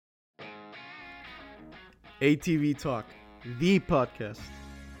ATV Talk, the podcast.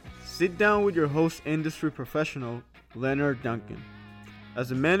 Sit down with your host, industry professional, Leonard Duncan, as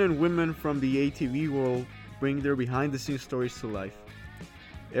the men and women from the ATV world bring their behind-the-scenes stories to life.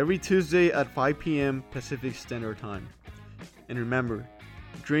 Every Tuesday at 5 p.m. Pacific Standard Time. And remember,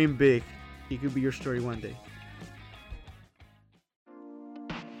 dream big. It could be your story one day.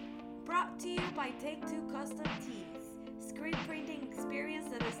 Brought to you by Take Two Custom Tees, screen printing experience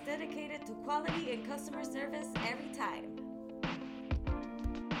that is dedicated to quality and customer service every time.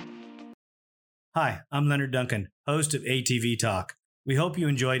 Hi, I'm Leonard Duncan, host of ATV Talk. We hope you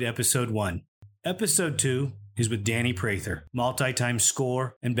enjoyed episode 1. Episode 2 is with Danny Prather, multi-time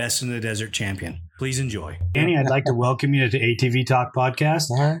score and Best in the Desert champion. Please enjoy. Danny, I'd like to welcome you to the ATV Talk podcast.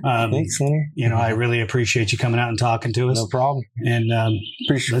 All right. Thanks, Leonard. I really appreciate you coming out and talking to us. No problem. And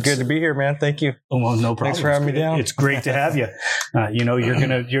good to be here, man. Thank you. Oh, well, no problem. Thanks for having me down. It's great to have you. I'm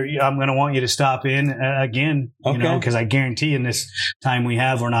gonna want you to stop in again. Okay. Because I guarantee in this time we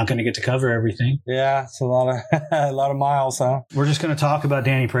have, we're not going to get to cover everything. Yeah, it's a lot of miles, huh? We're just going to talk about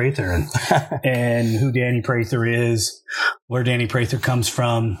Danny Prather and who Danny Prather is, where Danny Prather comes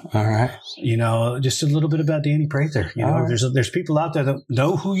from. All right. Just a little bit about Danny Prather. Right. There's people out there that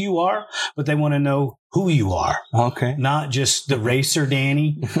know who you are, but they want to know who you are. Okay. Not just the racer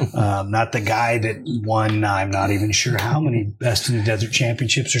Danny, not the guy that won, I'm not even sure how many Best in the Desert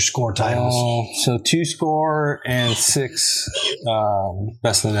championships or score titles. So 2 score and 6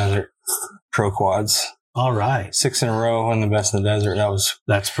 Best in the Desert pro quads. All right. 6 in a row in the Best in the Desert.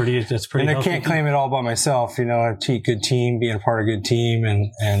 That's pretty. And I can't claim it all by myself. A good team, being a part of a good team,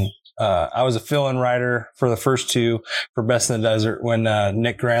 and I was a fill-in rider for the first 2 for Best in the Desert when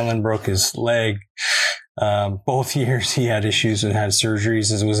Nick Granlund broke his leg. Both years he had issues and had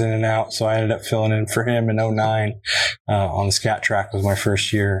surgeries and was in and out. So I ended up filling in for him in 2009 on the scat track was my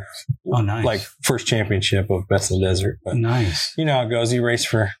first year. Oh, nice. Like first championship of Best in the Desert. But nice. You know how it goes. You race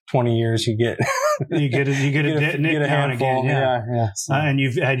for 20 years, you get a handful. Yeah. And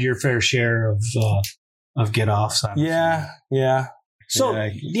you've had your fair share of get-offs. Yeah. So,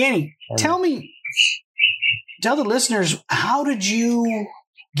 Danny, tell the listeners, how did you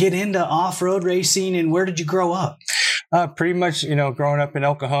get into off-road racing and where did you grow up? Pretty much, growing up in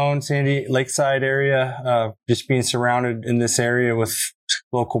El Cajon, Sandy Lakeside area, just being surrounded in this area with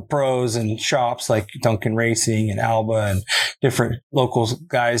local pros and shops like Duncan Racing and Alba and different local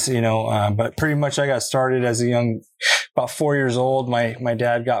guys, but pretty much I got started as about 4 years old. My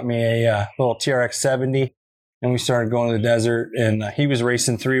dad got me a little TRX 70. And we started going to the desert, and he was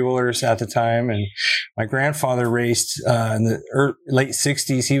racing 3-wheelers at the time. And my grandfather raced in the late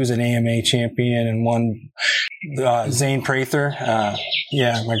 60s. He was an AMA champion and won Zane Prather.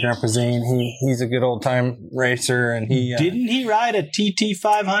 My grandpa Zane, he's a good old time racer. And didn't he ride a TT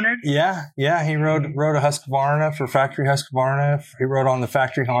 500? Yeah. He rode a Husqvarna for Factory Husqvarna. He rode on the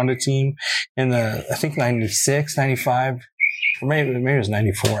Factory Honda team in I think 96, 95. Or maybe it was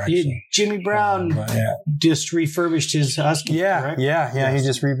 94, actually. Jimmy Brown just refurbished his Husky. Yeah. He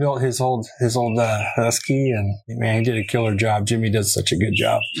just rebuilt his old Husky, and man, he did a killer job. Jimmy does such a good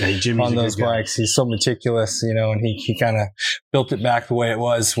job on those bikes. He's so meticulous, and he kind of built it back the way it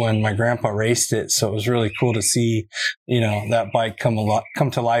was when my grandpa raced it. So it was really cool to see, that bike come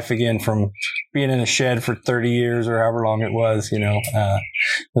to life again from being in a shed for 30 years or however long it was. It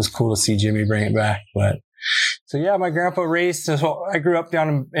was cool to see Jimmy bring it back, but. So my grandpa raced. So I grew up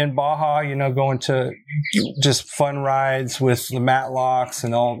down in Baja, going to just fun rides with the Matlocks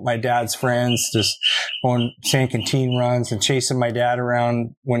and all my dad's friends, just going San Quintin runs and chasing my dad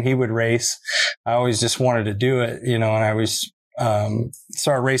around when he would race. I always just wanted to do it, and I always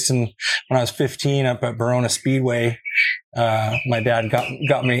started racing when I was 15 up at Verona Speedway. My dad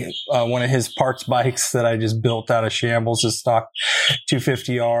got me one of his parts bikes that I just built out of shambles, a stock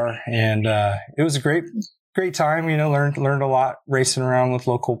 250R, and it was a great time. Learned a lot racing around with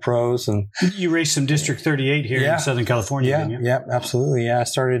local pros. And you raced some District 38 here in Southern California, didn't you? Yeah, absolutely. Yeah, I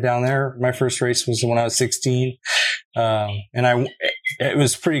started down there. My first race was when I was 16, and it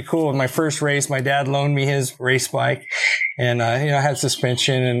was pretty cool. My first race, my dad loaned me his race bike, and I had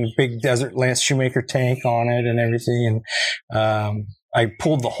suspension and big Desert Lance Shoemaker tank on it and everything. And I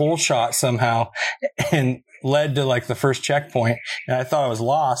pulled the whole shot somehow and led to like the first checkpoint, and I thought I was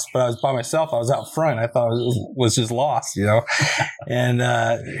lost, but I was by myself. I was out front. I thought I was just lost, and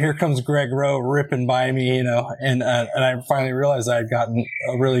here comes Greg Rowe ripping by me, and I finally realized I had gotten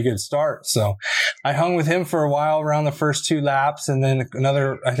a really good start. So I hung with him for a while around the first 2 laps, and then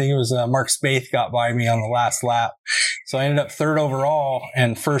I think it was Mark Spaeth got by me on the last lap. So I ended up 3rd overall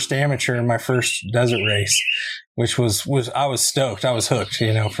and first amateur in my first desert race. which was I was stoked. I was hooked.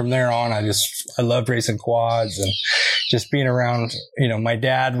 From there on, I loved racing quads, and just being around, my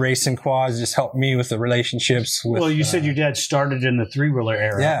dad racing quads just helped me with the relationships. Well, you said your dad started in the 3-wheeler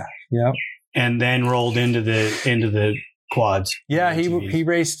era. Yeah. Yeah. And then rolled into the quads. Yeah, he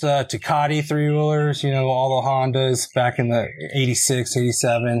raced Ducati 3-wheelers, all the Hondas back in the 86,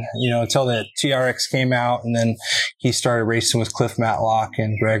 87, until the TRX came out. And then he started racing with Cliff Matlock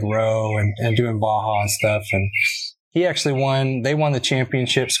and Greg Rowe and doing Baja and stuff. And he actually won the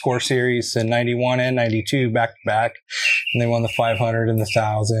championship Score Series in 91 and 92 back to back. And they won the 500 and the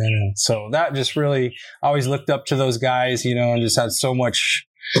 1,000. And so that just really, I always looked up to those guys, and just had so much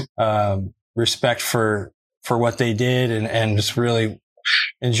respect for what they did, and just really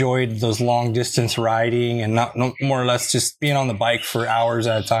enjoyed those long distance riding, and not more or less just being on the bike for hours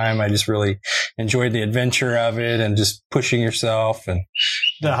at a time. I just really enjoyed the adventure of it and just pushing yourself. And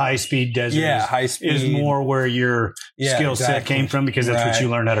the high speed desert high speed is more where your skill set came from, because that's what you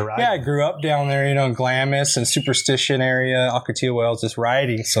learned how to ride. Yeah, I grew up down there, in Glamis and Superstition area, Ocotillo Wells, just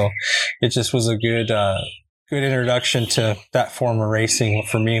riding. So it just was a good introduction to that form of racing.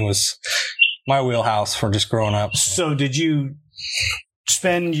 For me, was my wheelhouse for just growing up. So did you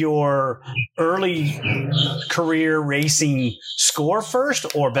spend your early career racing Score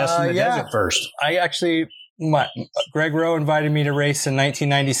first, or Best in the Desert first? I actually, Greg Rowe invited me to race in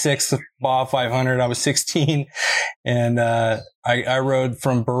 1996, the Baja 500. I was 16, and I rode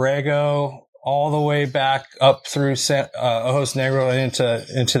from Borrego all the way back up through Ojos Negro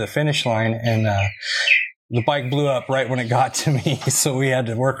into the finish line, and the bike blew up right when it got to me. So we had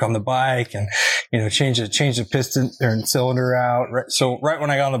to work on the bike and, change the piston and cylinder out. So right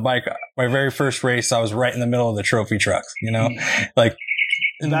when I got on the bike, my very first race, I was right in the middle of the trophy truck, like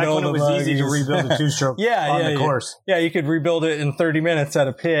back when it was easy to rebuild a 2-stroke on the course. Yeah, you could rebuild it in 30 minutes at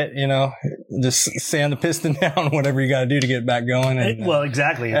a pit, just sand the piston down, whatever you got to do to get it back going. And, well,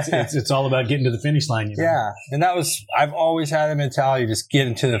 exactly. It's all about getting to the finish line. Yeah. And I've always had the mentality, just get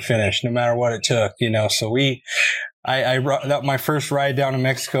into the finish, no matter what it took, So that my first ride down to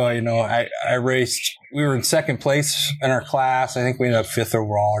Mexico, I raced, we were in second place in our class. I think we ended up 5th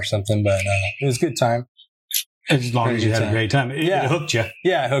overall or something, but it was a good time. As long as you had a great time. It hooked you.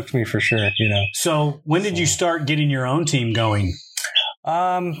 Yeah, it hooked me for sure, So when did you start getting your own team going?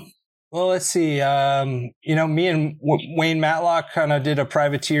 Well, let's see. Me and Wayne Matlock kind of did a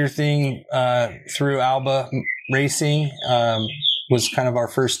privateer thing through Alba Racing. Was kind of our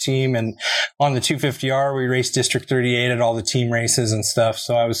first team. And on the 250R, we raced District 38 at all the team races and stuff.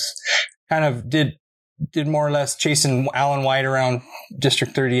 So I was kind of did more or less chasing Alan White around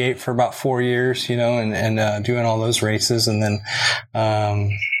District 38 for about 4 years, and doing all those races. And then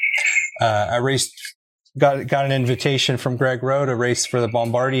I raced, got an invitation from Greg Rowe to race for the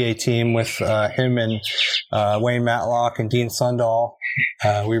Bombardier team with him and Wayne Matlock and Dean Sundahl.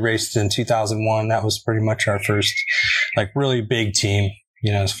 We raced in 2001. That was pretty much our first, really big team,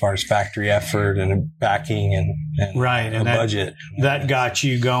 as far as factory effort and backing and right, and budget. That got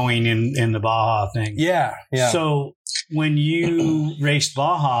you going in the Baja thing. Yeah. So when you raced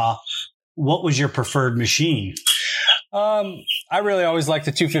Baja, what was your preferred machine? I really always liked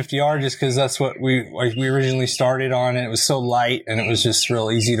the 250R just because that's what we originally started on. And it was so light and it was just real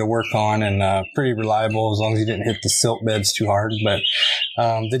easy to work on and pretty reliable as long as you didn't hit the silt beds too hard. But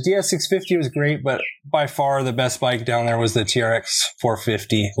the DS650 was great, but by far the best bike down there was the TRX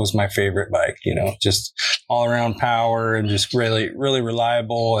 450 was my favorite bike, just all around power and just really, really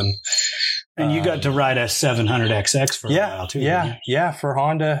reliable. And you got to ride a 700XX for a while too. Yeah, for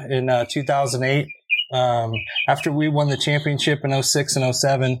Honda in 2008. After we won the championship in 06 and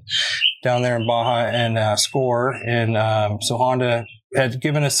 07 down there in Baja and Score. And so Honda had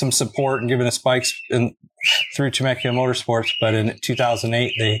given us some support and given us bikes through Temecula Motorsports. But in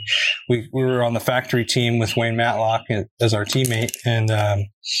 2008, we were on the factory team with Wayne Matlock as our teammate. And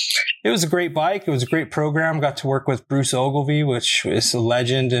it was a great bike. It was a great program. Got to work with Bruce Ogilvie, which is a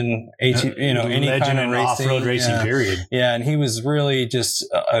legend in any kind of racing. Off-road racing, period. Yeah, and he was really just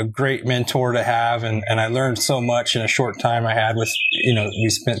a great mentor to have. And I learned so much in a short time I had with, we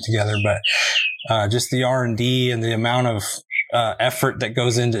spent together. But just the R&D and the amount of effort that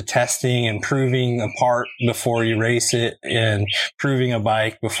goes into testing and proving a part before you race it and proving a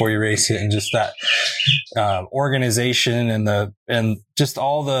bike before you race it, and just that organization and just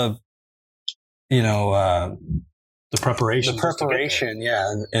all the The preparation. The preparation,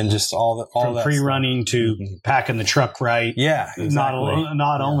 yeah. And just all that. Pre-running to packing the truck right. Yeah, exactly.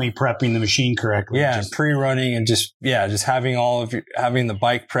 Not only prepping the machine correctly. Yeah, and pre-running and just having having the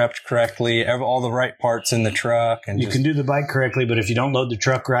bike prepped correctly, all the right parts in the truck. And you can do the bike correctly, but if you don't load the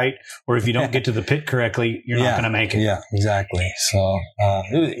truck right, or if you don't get to the pit correctly, you're not going to make it. Yeah, exactly. So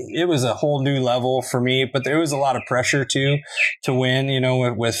it was a whole new level for me, but there was a lot of pressure too to win. You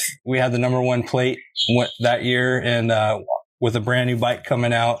know, we had the number 1 plate that year, and with a brand new bike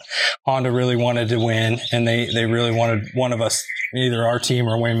coming out, Honda really wanted to win, and they really wanted one of us, either our team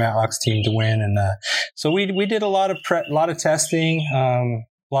or Wayne Matlock's team, to win. And so we did a lot of testing, a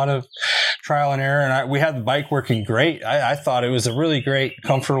lot of trial and error, and we had the bike working great. I thought it was a really great,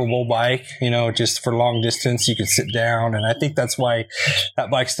 comfortable bike, you know, just for long distance. You could sit down, and I think that's why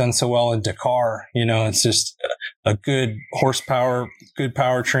that bike's done so well in Dakar. You know, it's just a good horsepower, good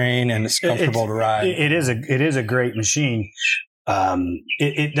powertrain, and it's comfortable to ride. It is a great machine.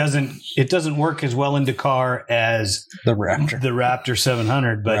 It doesn't work as well in Dakar as the Raptor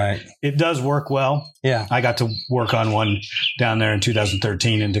 700, but it does work well. Yeah. I got to work on one down there in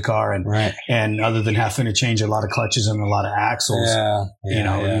 2013 in Dakar, and other than having to change a lot of clutches and a lot of axles,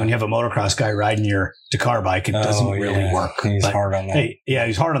 when you have a motocross guy riding your Dakar bike, it doesn't really work. He's hard on that.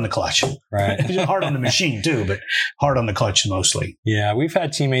 He's hard on the clutch. Right. He's hard on the machine too, but hard on the clutch mostly. Yeah. We've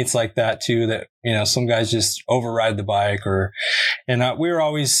had teammates like that too, that, you know, some guys just override the bike and we were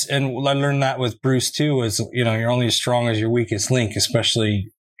always, and I learned that with Bruce too, is, you know, you're only as strong as your weakest link,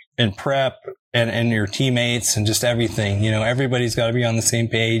 especially in prep and your teammates and just everything. You know, everybody's got to be on the same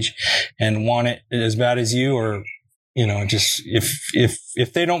page and want it as bad as you, or, you know, just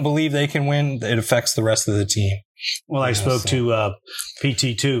if they don't believe they can win, it affects the rest of the team. Well, I spoke to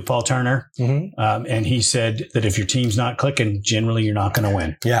PT2, Paul Turner, and he said that if your team's not clicking, generally you're not going to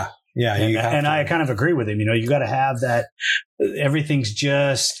win. Yeah. Yeah. And I kind of agree with him. You know, you got to have that. Everything's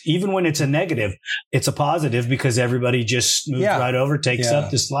just, even when it's a negative, it's a positive, because everybody just moves right over, takes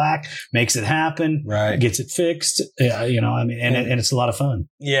up the slack, makes it happen, gets it fixed. Yeah. You know, I mean, and it's a lot of fun.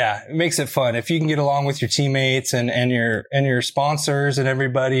 Yeah. It makes it fun. If you can get along with your teammates and your sponsors and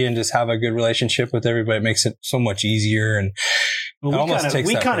everybody, and just have a good relationship with everybody, it makes it so much easier. And we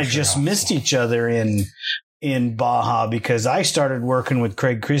kind of just missed each other in Baja, because I started working with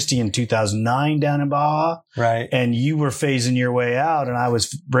Craig Christie in 2009 down in Baja. Right. And you were phasing your way out, and I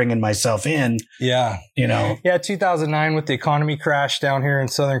was bringing myself in. Yeah. You know? Yeah. 2009, with the economy crash down here in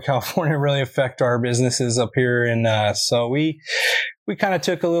Southern California, really affect our businesses up here. And so we kind of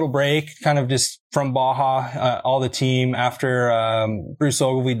took a little break, kind of just from Baja, all the team, after Bruce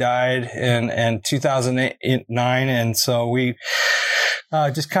Ogilvie died in 2009. And so we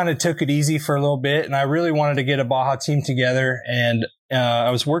just kind of took it easy for a little bit. And I really wanted to get a Baja team together. And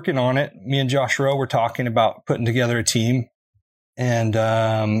I was working on it. Me and Josh Rowe were talking about putting together a team. And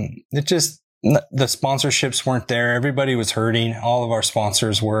the sponsorships weren't there. Everybody was hurting. All of our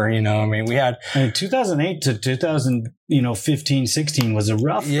sponsors were, you know, I mean, we had 2008 to 2015, 16 was a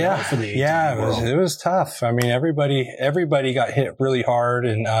rough year for the ATV world. It was tough. I mean, everybody got hit really hard,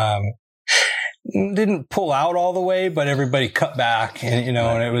 and didn't pull out all the way, but everybody cut back, and, you know,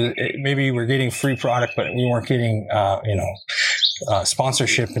 and maybe we're getting free product, but we weren't getting,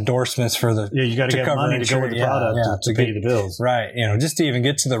 sponsorship endorsements for the, you got to get money to go with the product to pay the bills. Right. You know, just to even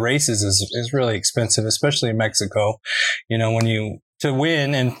get to the races is really expensive, especially in Mexico. You know, to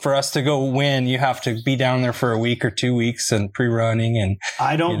win, and for us to go win, you have to be down there for a week or 2 weeks and pre-running. And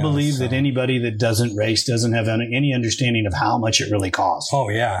I don't believe that anybody that doesn't race doesn't have any understanding of how much it really costs. Oh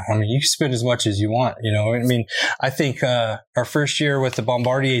yeah. I mean, you can spend as much as you want, you know. I mean, I think, our first year with the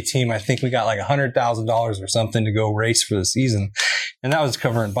Bombardier team, I think we got like $100,000 or something to go race for the season. And that was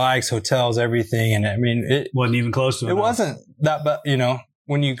covering bikes, hotels, everything. And I mean, it wasn't even close to it. It wasn't that, but you know,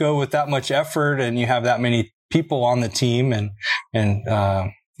 when you go with that much effort and you have that many people on the team, and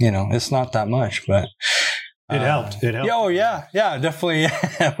you know, it's not that much, but it helped. Oh yeah, definitely.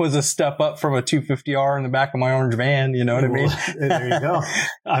 It was a step up from a 250R in the back of my orange van. You know what I mean? There you go.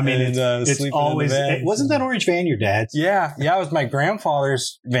 I mean, it's always. Wasn't that orange van your dad's? Yeah. It was my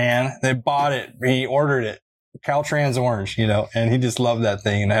grandfather's van. They bought it. He ordered it. Caltrans orange, you know, and he just loved that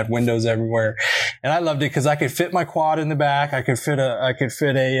thing, and it had windows everywhere. And I loved it because I could fit my quad in the back. I could fit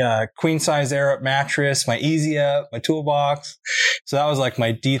a queen size air up mattress, my Easy Up, my toolbox. So that was like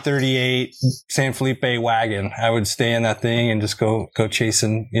my D38 San Felipe wagon. I would stay in that thing and just go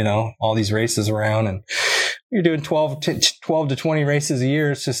chasing, you know, all these races around. And you're doing 12 to 20 races a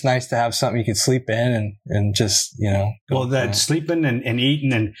year. It's just nice to have something you can sleep in and just, you know. Well, that sleeping and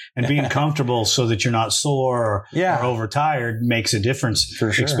eating and being comfortable so that you're not sore or overtired makes a difference.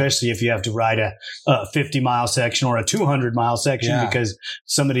 For sure. Especially if you have to ride a 50-mile section or a 200-mile section because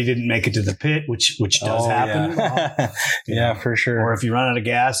somebody didn't make it to the pit, which does happen. Yeah, for sure. Or if you run out of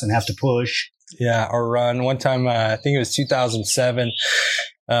gas and have to push. Yeah, or run. One time, I think it was 2007,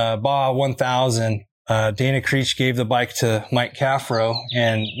 Baja 1000. Dana Creech gave the bike to Mike Caffro,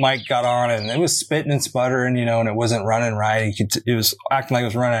 and Mike got on and it was spitting and sputtering, and it wasn't running right. It was acting like it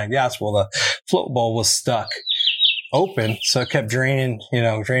was running out of gas. Well, the float bowl was stuck open, so it kept draining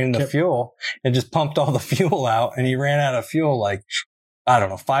the fuel. It just pumped all the fuel out, and he ran out of fuel like, I don't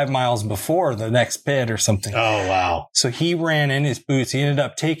know, 5 miles before the next pit or something. Oh, wow. So he ran in his boots. He ended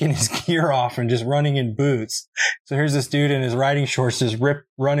up taking his gear off and just running in boots. So here's this dude in his riding shorts just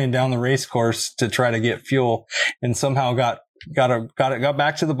running down the race course to try to get fuel, and somehow got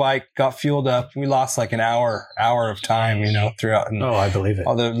back to the bike, got fueled up. We lost like an hour of time, throughout. And I believe it.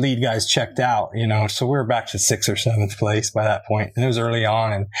 All the lead guys checked out, so we were back to 6th or 7th place by that point. And it was early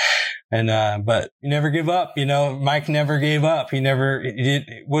on, but you never give up, Mike never gave up. He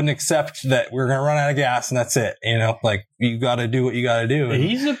wouldn't accept that we're going to run out of gas and that's it. Like you got to do what you got to do. And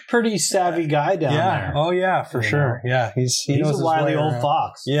he's a pretty savy guy down there. Oh yeah, for sure. Yeah. He's a wily old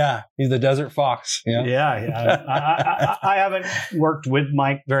fox. Yeah. He's the desert fox. Yeah. I haven't worked with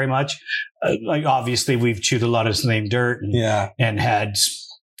Mike very much. Like obviously we've chewed a lot of same dirt and had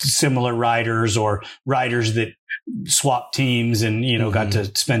similar riders or riders that swap teams and got to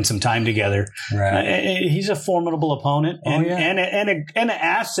spend some time together. Right. He's a formidable opponent and an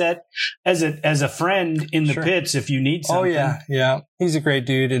asset as a friend in the pits if you need something. Oh yeah. He's a great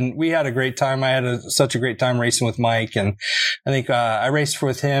dude, and we had a great time. I had such a great time racing with Mike, and I think I raced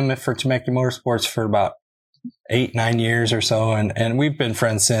with him for Temecula Motorsports for about 8-9 years or so, and we've been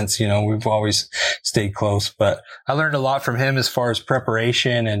friends since. We've always stayed close, but I learned a lot from him as far as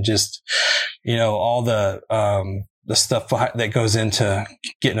preparation and just all the stuff that goes into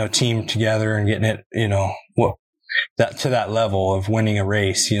getting a team together and getting it to that level of winning a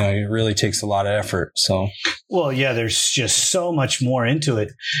race. It really takes a lot of effort. So there's just so much more into it.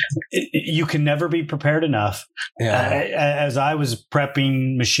 You can never be prepared enough. As I was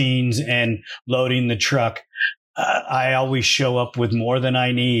prepping machines and loading the truck, I always show up with more than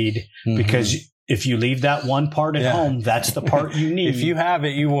I need because if you leave that one part at home, that's the part you need. If you have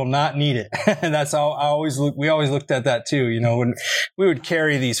it, you will not need it. And that's how we always looked at that too. When we would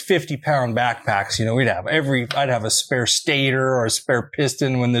carry these 50-pound backpacks, I'd have a spare stator or a spare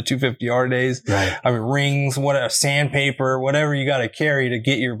piston when the 250R days. Right. Rings, sandpaper, whatever you got to carry to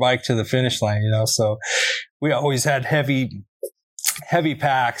get your bike to the finish line, So we always had heavy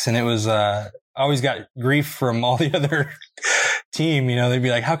packs, and it was, I always got grief from all the other team. They'd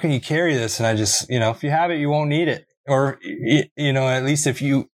be like, how can you carry this? And I just, if you have it, you won't need it. Or, at least if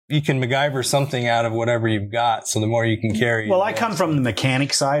you can MacGyver something out of whatever you've got. So the more you can carry. Well, I come from the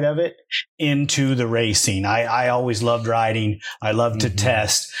mechanic side of it into the racing. I always loved riding. I loved to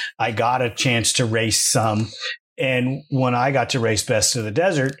test. I got a chance to race some. And when I got to race Best of the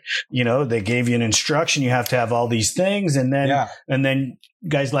Desert, they gave you an instruction. You have to have all these things. And then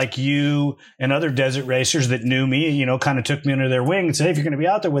guys like you and other desert racers that knew me, kind of took me under their wing and said, hey, if you're going to be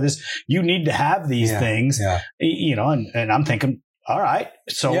out there with us, you need to have these things, and I'm thinking, all right.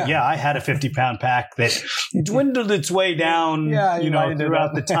 So I had a 50-pound pack that dwindled its way down,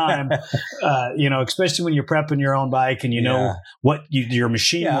 throughout the time, especially when you're prepping your own bike and what your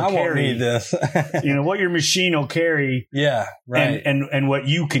machine will carry. I won't need this. What your machine will carry. Yeah. Right. And what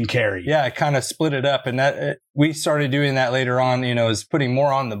you can carry. Yeah. I kind of split it up, and we started doing that later on, is putting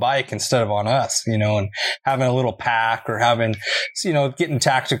more on the bike instead of on us, and having a little pack or having, getting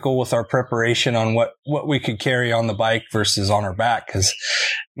tactical with our preparation on what we could carry on the bike versus on our back. Cause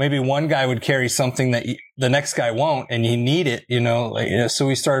maybe one guy would carry something that the next guy won't, and you need it, so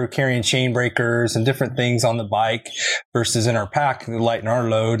we started carrying chain breakers and different things on the bike versus in our pack to lighten our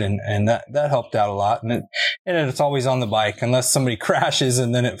load. And that helped out a lot. And it's always on the bike unless somebody crashes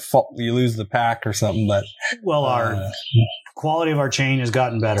and then you lose the pack or something. But our quality of our chain has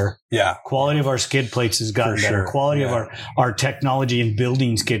gotten better. Yeah. Quality of our skid plates has gotten better. Sure. Quality of our technology in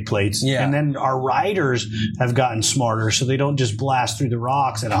building skid plates. Yeah. And then our riders have gotten smarter, so they don't just blast through the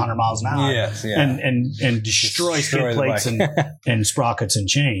rocks at 100 miles an hour. Yes. Yeah. And destroy skid plates and sprockets and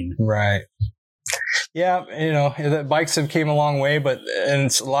chain. Right. Yeah, the bikes have came a long way, but in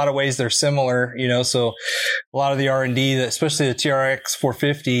a lot of ways they're similar, so a lot of the R&D, especially the TRX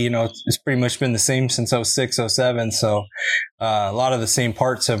 450, it's pretty much been the same since 06, 07. So a lot of the same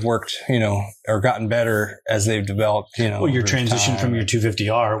parts have worked, or gotten better as they've developed, Well, your transition from your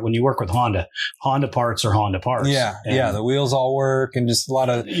 250R, when you work with Honda parts are Honda parts. Yeah, the wheels all work, and just a lot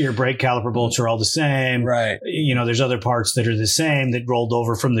of... Your brake caliper bolts are all the same. Right. There's other parts that are the same that rolled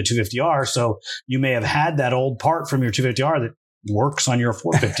over from the 250R. So you may have had that old part from your 250R that works on your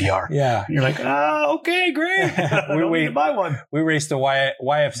 450R. Yeah. And you're like, okay, great. We need to buy one. We raced a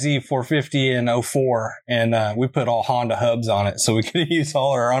YFZ 450 in 04, and we put all Honda hubs on it. So we could use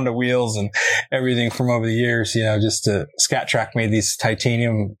all our Honda wheels and everything from over the years, just Scat Track made these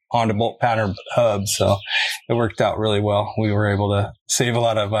titanium Honda bolt pattern hubs. So it worked out really well. We were able to save a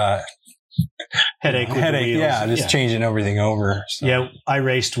lot of headache. Yeah. Just changing everything over. So. Yeah. I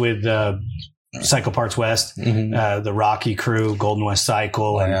raced with, Cycle Parts West, the Rocky crew, Golden West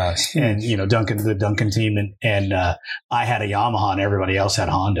Cycle, and the Duncan team, and I had a Yamaha, and everybody else had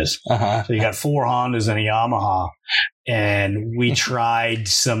Hondas. So you got 4 Hondas and a Yamaha, and we tried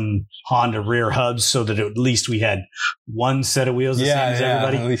some Honda rear hubs so that at least we had one set of wheels the same as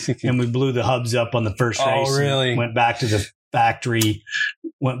everybody, and we blew the hubs up on the first race. Oh, really? Went back to the factory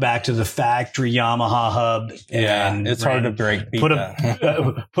Yamaha hub. Yeah, it's hard to break. Put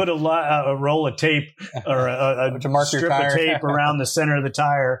a roll of tape or a strip of tape around the center of the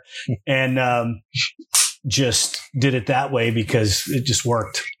tire, and just did it that way because it just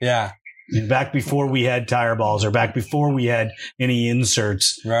worked. Yeah. And back before we had tire balls, or back before we had any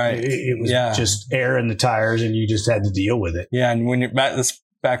inserts, right? It was just air in the tires, and you just had to deal with it. Yeah, and when you're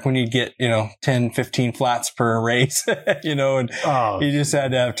back when you get, 10, 15 flats per race, and you just had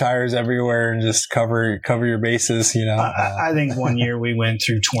to have tires everywhere and just cover your bases, I think one year we went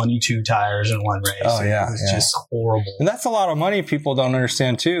through 22 tires in one race. Oh, yeah. It was just horrible. And that's a lot of money people don't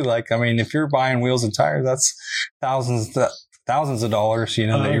understand too. Like, I mean, if you're buying wheels and tires, that's thousands of dollars, that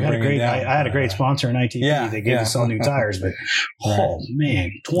you're bringing down. I had a great sponsor in ITV. Yeah, they gave us all new tires, but oh man,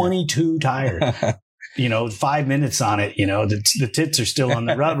 22 tires. 5 minutes on it, the tits are still on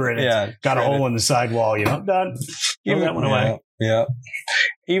the rubber, and it's got a hole in the sidewall, done. Throw that one away. Yeah.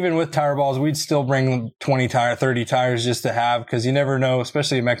 Even with tire balls, we'd still bring 30 tires just to have, because you never know,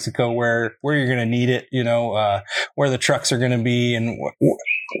 especially in Mexico, where you're going to need it, where the trucks are going to be, and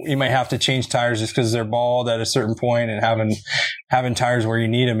you might have to change tires just because they're bald at a certain point, and having tires where you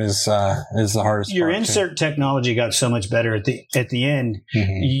need them is the hardest. Your insert technology got so much better at the end.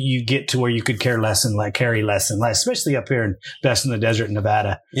 Mm-hmm. You get to where you could carry less and less, especially up here in Best in the Desert in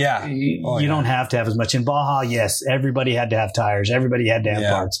Nevada. Yeah. You don't have to have as much. In Baja, yes, everybody had to have tires. Everybody had to have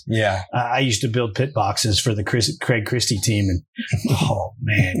parts. Yeah. I used to build pit boxes for the Craig Christie team, and oh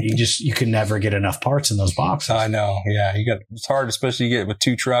man, you could never get enough parts in those boxes. I know. Yeah. It's hard, especially you get it with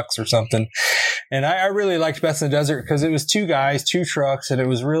 2 trucks or something. And I really liked Best in the Desert because it was 2 guys, 2 trucks, and it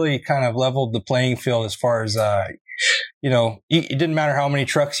was really kind of leveled the playing field as far as, it didn't matter how many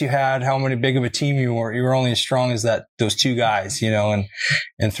trucks you had, how big of a team you were only as strong as those 2 guys, and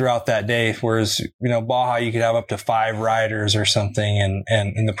throughout that day, whereas, Baja, you could have up to 5 riders or something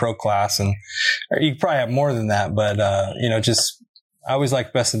and in the pro class, and you could probably have more than that, but, I always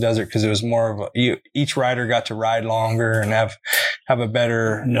liked Best in the Desert because it was more of each rider got to ride longer and have a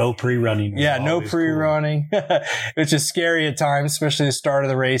better... No pre-running. Yeah, no pre-running. Cool. Which is scary at times, especially the start of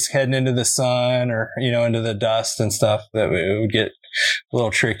the race, heading into the sun or, into the dust and stuff. That it would get a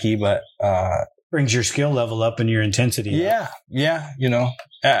little tricky, but... brings your skill level up and your intensity up. Yeah.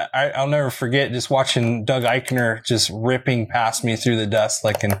 I'll never forget just watching Doug Eichner just ripping past me through the dust,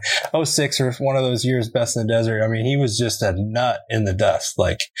 like in 06 or one of those years, Best in the Desert. I mean, he was just a nut in the dust.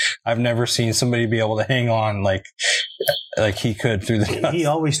 Like, I've never seen somebody be able to hang on like he could through the dust. He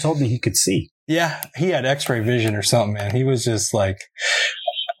always told me he could see. Yeah, he had X-ray vision or something, man. He was just like...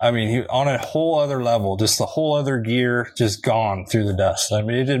 he on a whole other level, just the whole other gear just gone through the dust. I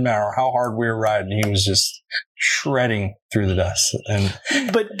mean, it didn't matter how hard we were riding. He was just shredding through the dust.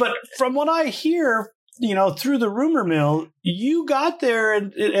 But from what I hear, through the rumor mill, you got there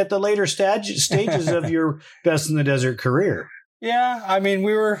at the later stages of your Best in the Desert career. Yeah, I mean,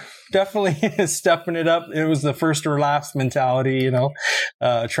 we were definitely stepping it up. It was the first or last mentality,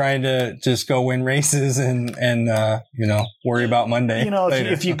 trying to just go win races and worry about Monday.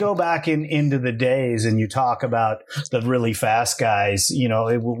 If you go back into the days and you talk about the really fast guys,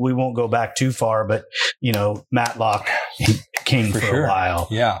 we won't go back too far, but, Matlock, king for a while.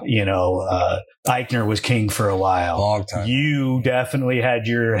 Yeah. Eichner was king for a while. Long time. You definitely had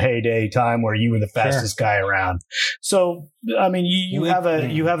your heyday time where you were the fastest guy around. So, I mean, you have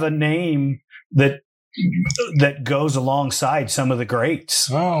a name that that goes alongside some of the greats.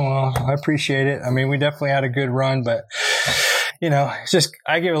 Oh, well, I appreciate it. I mean, we definitely had a good run, but it's just,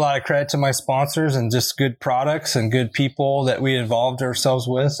 I give a lot of credit to my sponsors and just good products and good people that we involved ourselves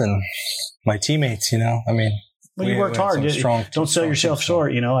with, and my teammates, I mean, well, you worked hard. Don't sell yourself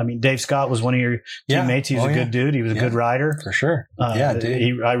short. I mean, Dave Scott was one of your teammates. He was a good dude. He was a good rider. For sure.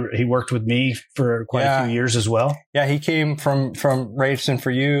 He worked with me for quite a few years as well. Yeah, he came from racing for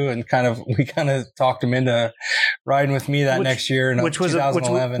you, and we talked him into riding with me next year in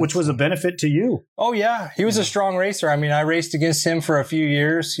 2011. Which was a benefit to you. Oh, yeah. He was a strong racer. I mean, I raced against him for a few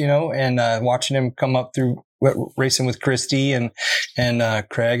years, and watching him come up through racing with Christy and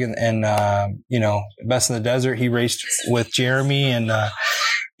Craig and Best in the Desert. He raced with Jeremy, and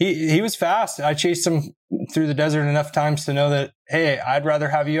he was fast. I chased him through the desert enough times to know that, hey, I'd rather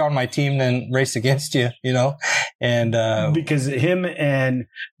have you on my team than race against you, and because him and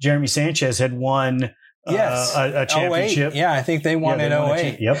Jeremy Sanchez had won a championship. 08. Yeah, I think they won in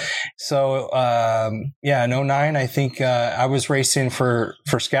 08. Yep. So, in 09, I think I was racing for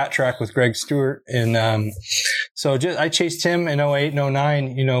Scat Track with Greg Stewart. And I chased him in 08 and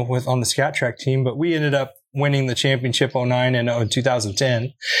 09, on the Scat Track team. But we ended up winning the championship 09 and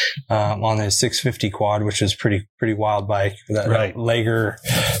 2010 on his 650 quad, which was pretty wild bike. That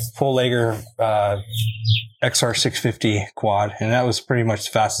full Lager XR 650 quad, and that was pretty much the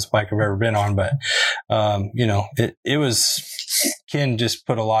fastest bike I've ever been on. But it was, Ken just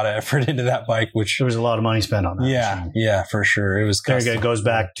put a lot of effort into that bike, which there was a lot of money spent on that. Yeah, for sure. It was custom. It goes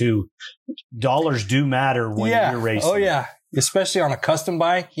back to dollars do matter when you're racing. Oh yeah. Especially on a custom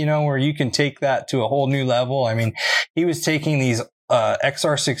bike, where you can take that to a whole new level. I mean, he was taking these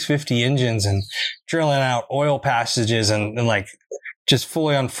XR 650 engines and drilling out oil passages and like just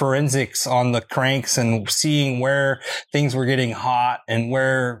fully on forensics on the cranks and seeing where things were getting hot and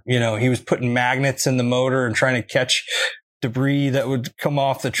where, he was putting magnets in the motor and trying to catch debris that would come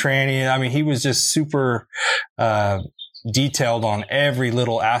off the tranny. I mean, he was just super detailed on every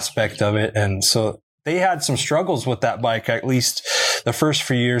little aspect of it. And so they had some struggles with that bike, at least the first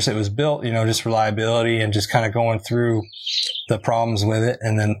few years it was built, just reliability and just kind of going through the problems with it.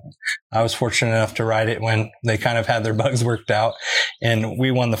 And then I was fortunate enough to ride it when they kind of had their bugs worked out. And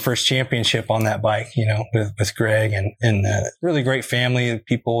we won the first championship on that bike, with Greg and a really great family of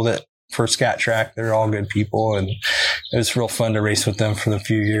people that for Scat Track. They're all good people. And it was real fun to race with them for the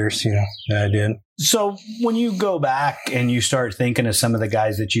few years, that I did. So when you go back and you start thinking of some of the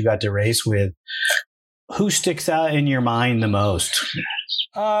guys that you got to race with, who sticks out in your mind the most?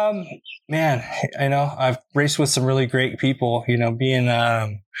 Man, I've raced with some really great people, being,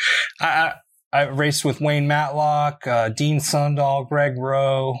 I raced with Wayne Matlock, Dean Sundahl, Greg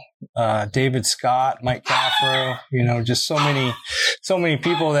Rowe, David Scott, Mike Caffro, just so many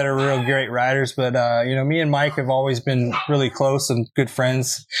people that are real great riders. But, me and Mike have always been really close and good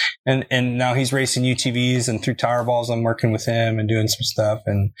friends. And now he's racing UTVs, and through Tire Balls, I'm working with him and doing some stuff.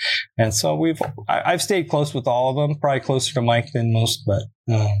 And so I've stayed close with all of them, probably closer to Mike than most, but,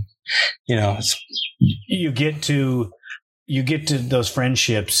 you get to those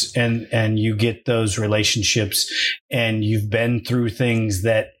friendships and you get those relationships, and you've been through things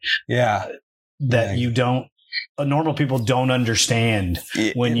that you don't, normal people don't understand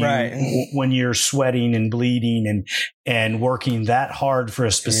when you're sweating and bleeding and working that hard for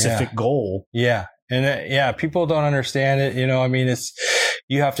a specific goal. Yeah. And people don't understand it.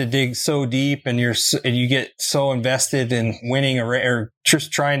 You have to dig so deep, and you get so invested in winning a race or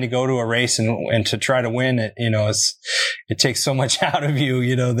just trying to go to a race and to try to win it. It takes so much out of you,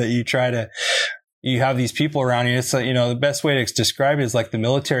 that you have these people around you. It's like, the best way to describe it is like the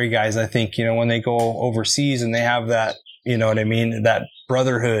military guys. I think, when they go overseas and they have that, that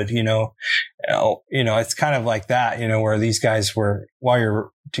brotherhood, it's kind of like that, where these guys were, while you're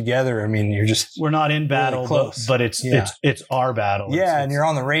together, we're not in battle, really but it's our battle. Yeah. And you're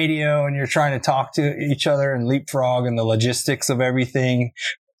on the radio and you're trying to talk to each other and leapfrog and the logistics of everything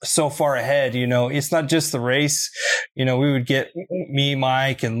so far ahead. It's not just the race. We would get me,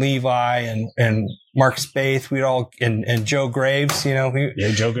 Mike, and Levi and Mark Spaeth. We'd all, and Joe Graves, Joe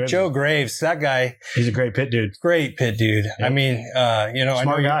Graves. Joe Graves, that guy. He's a great pit dude. Great pit dude. Yep.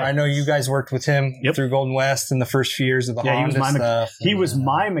 Smart guy. I know you guys worked with him through Golden West in the first few years of the Honda stuff. He was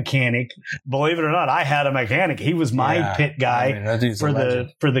my mechanic. Believe it or not, I had a mechanic. He was my pit guy for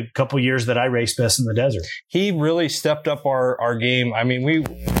the couple years that I raced Best in the Desert. He really stepped up our game.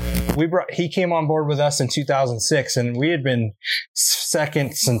 He came on board with us in 2006, and we had been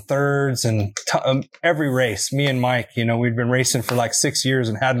seconds and thirds and every race. Me and Mike, we'd been racing for like 6 years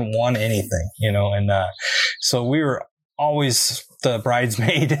and hadn't won anything, and so we were always the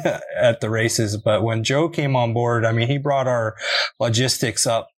bridesmaid at the races. But when Joe came on board, I mean, he brought our logistics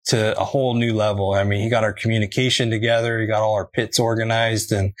up to a whole new level. I mean, he got our communication together. He got all our pits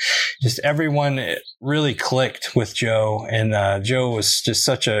organized, and just everyone really clicked with Joe. And Joe was just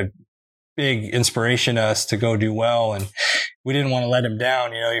such a big inspiration to us to go do well. And we didn't want to let him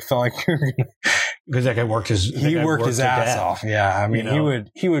down. You know, he felt like we were going because that guy worked his ass off. Yeah, I mean,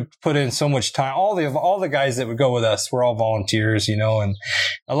 he would put in so much time. All the guys that would go with us were all volunteers, you know, and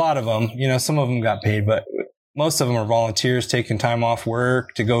a lot of them, you know, some of them got paid, but most of them are volunteers taking time off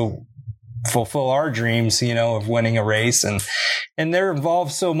work to go fulfill our dreams, you know, of winning a race, and they're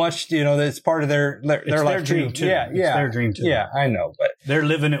involved so much, you know, that it's part of their life dream too. Yeah, it's their dream too. Yeah, I know, but they're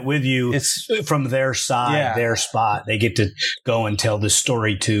living it with you. It's from their side, their spot. They get to go and tell the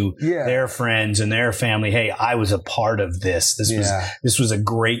story to their friends and their family. Hey, I was a part of this. This was a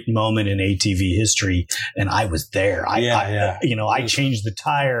great moment in ATV history, and I was there. I changed the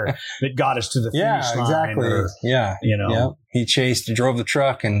tire that got us to the finish line. Exactly. He drove the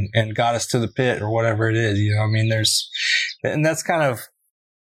truck and got us to the pit or whatever it is. You know, I mean,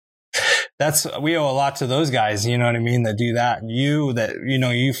 we owe a lot to those guys, you know what I mean, that do that. And you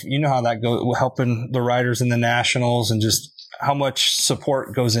know how that goes, helping the riders in the nationals, and just how much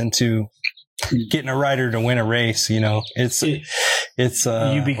support goes into getting a rider to win a race. You know, you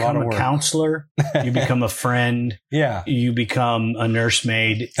become a counselor, you become a friend. Yeah. You become a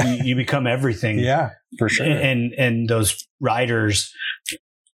nursemaid. You become everything. Yeah, for sure. And those riders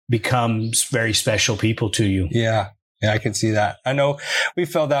become very special people to you. Yeah. Yeah, I can see that. I know we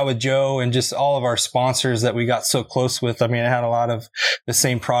felt that with Joe and just all of our sponsors that we got so close with. I mean, I had a lot of the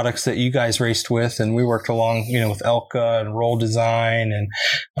same products that you guys raced with, and we worked along, you know, with Elka and Roll Design and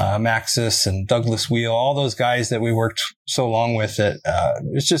Maxxis and Douglas Wheel, all those guys that we worked so long with. That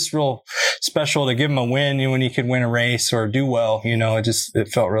it's just real special to give them a win when you could win a race or do well. You know, it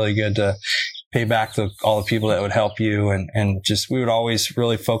felt really good to pay back to all the people that would help you. And just, we would always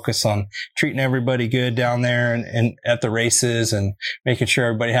really focus on treating everybody good down there and at the races, and making sure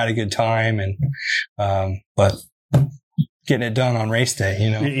everybody had a good time. And, but getting it done on race day, you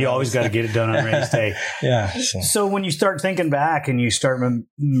know, you always got to get it done on race day. Yeah. So when you start thinking back and you start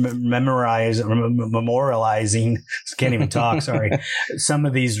memorializing, can't even talk, sorry, some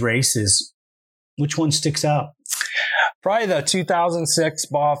of these races, which one sticks out? Probably the 2006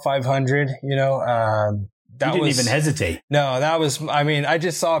 Baja 500, you know, you didn't even hesitate. No, I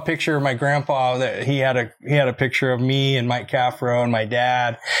just saw a picture of my grandpa that he had a picture of me and Mike Caffro and my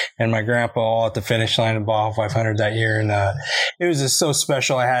dad and my grandpa all at the finish line of Baja 500 that year. And, it was just so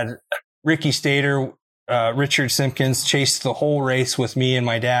special. I had Ricky Stater, Richard Simpkins chased the whole race with me and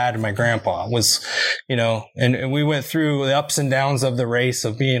my dad, and my grandpa was, you know, and we went through the ups and downs of the race,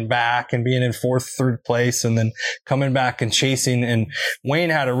 of being back and being in third place, and then coming back and chasing. And Wayne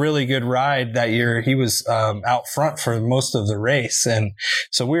had a really good ride that year. He was out front for most of the race. And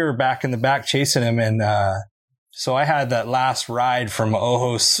so we were back in the back chasing him. And so I had that last ride from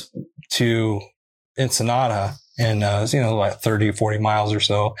Ojos to Ensenada. And it was, you know, like 30, 40 miles or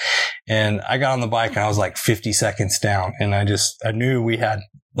so. And I got on the bike and I was like 50 seconds down. And I knew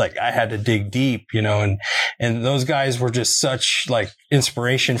I had to dig deep, you know, and those guys were just such like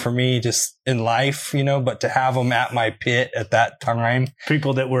inspiration for me just in life, you know, but to have them at my pit at that time.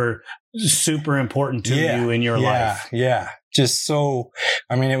 People that were super important to you in your life. Yeah. Just so,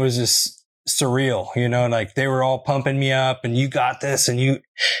 I mean, it was just surreal, you know, like they were all pumping me up, and you got this, and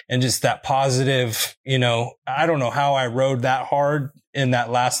just that positive, you know, I don't know how I rode that hard in that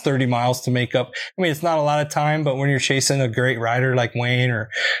last 30 miles to make up. I mean, it's not a lot of time, but when you're chasing a great rider like Wayne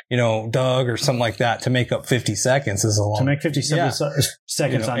or, you know, Doug or something like that, to make up 50 seconds is a lot. To make 50 seconds you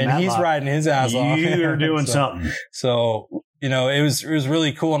know, on and he's riding his ass off. You're doing something. So, you know, it was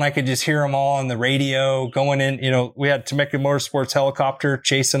really cool. And I could just hear them all on the radio going in. You know, we had Temecula Motorsports helicopter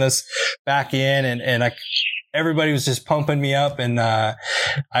chasing us back in, and everybody was just pumping me up. And, I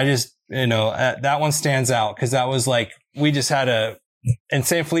just, you know, that one stands out, because that was like, we just had in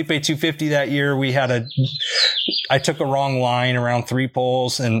San Felipe 250 that year, I took a wrong line around 3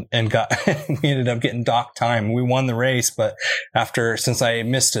 poles and we ended up getting dock time. We won the race, but since I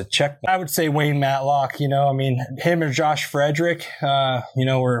missed a check, I would say Wayne Matlock, you know, I mean, him or Josh Frederick, you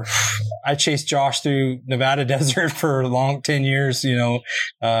know, I chased Josh through Nevada desert for a long 10 years, you know,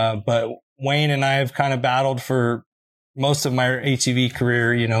 but Wayne and I have kind of battled for most of my ATV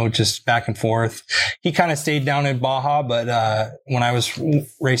career, you know, just back and forth. He kind of stayed down in Baja, but when I was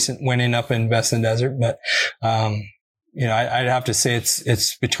racing, went in up in Western Desert. But I'd have to say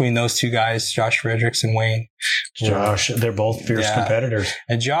it's between those two guys, Josh Fredericks and Wayne. Josh, they're both fierce competitors.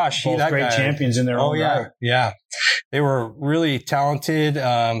 And Josh, both great champions in their own right. Yeah. They were really talented.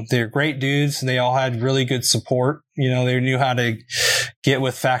 They're great dudes. They all had really good support. They knew how to get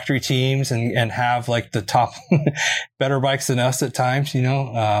with factory teams and have like the top better bikes than us at times,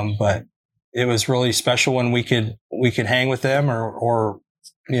 but it was really special when we could hang with them or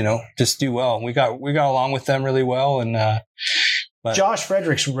just do well. We got along with them really well. And, but Josh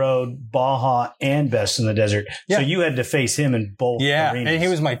Fredericks rode Baja and Best in the Desert. Yeah. So you had to face him in both arenas. And he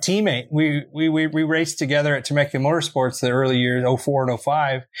was my teammate. We raced together at Temecula Motorsports the early years, 04 and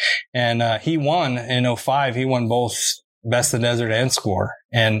 05. And, he won in 05. He won both Best in the Desert and Score.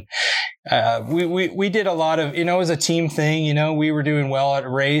 And, we did a lot of, it was a team thing, we were doing well at a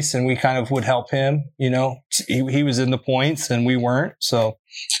race and we kind of would help him, he was in the points and we weren't. So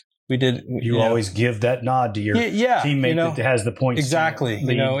we did. You always give that nod to your teammate that has the points. Exactly.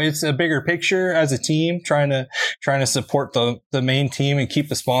 It's a bigger picture as a team, trying to support the main team and keep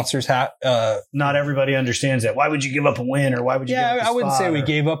the sponsors not everybody understands that. Why would you give up a win or why would you give up a I wouldn't say we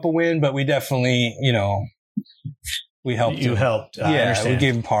gave up a win, but we definitely, we helped. You helped. We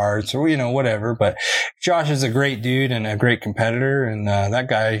gave him parts or, whatever. But Josh is a great dude and a great competitor. And that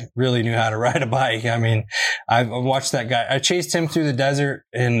guy really knew how to ride a bike. I mean, I watched that guy. I chased him through the desert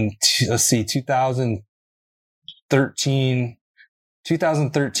in, 2013,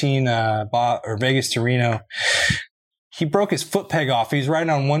 Vegas to Reno. He broke his foot peg off. He was riding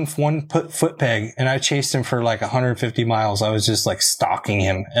on one foot peg. And I chased him for like 150 miles. I was just like stalking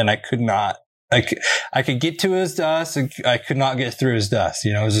him and I could not. I could get to his dust and I could not get through his dust.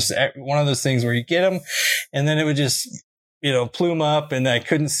 It was just one of those things where you get him and then it would just, plume up and I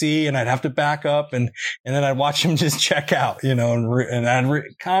couldn't see and I'd have to back up and then I'd watch him just check out, and I'd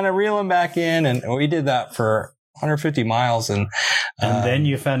kind of reel him back in. And we did that for 150 miles. And then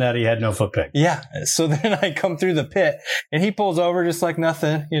you found out he had no foot peg. Yeah. So then I come through the pit and he pulls over just like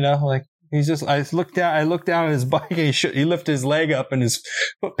nothing, I looked down at his bike and he lifted his leg up and his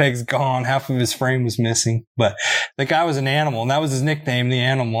foot peg's gone. Half of his frame was missing, but the guy was an animal and that was his nickname, the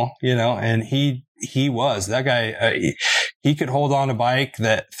animal, and he was that guy. He could hold on a bike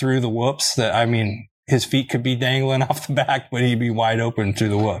that through the whoops his feet could be dangling off the back, but he'd be wide open through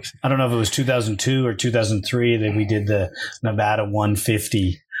the whoops. I don't know if it was 2002 or 2003 that we did the Nevada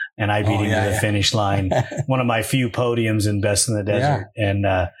 150. And I beat him to the finish line. One of my few podiums in Best in the Desert. Yeah. And,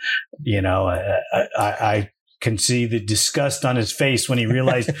 I can see the disgust on his face when he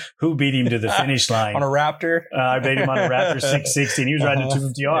realized who beat him to the finish line. On a Raptor? I beat him on a Raptor 660 and he was riding a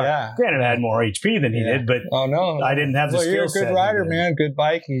 250R. Yeah. Granted, I had more HP than he did, but I didn't have the skill set. You're a good rider, man. Good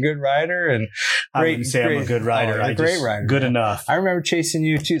bike and good rider. And I wouldn't say I'm a good rider. A great rider. Good enough. I remember chasing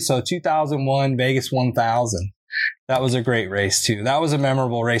you too. So 2001 Vegas 1000. That was a great race too. That was a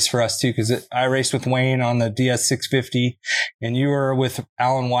memorable race for us too, because I raced with Wayne on the DS 650 and you were with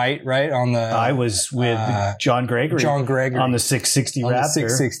Alan White, right? I was with John Gregory on the 660 Raptor. The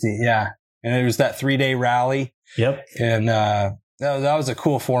 660, yeah. And it was that 3-day rally. Yep. And, that was a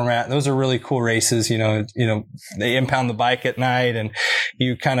cool format. Those are really cool races. They impound the bike at night and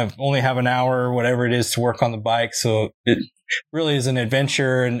you kind of only have an hour or whatever it is to work on the bike. So it really is an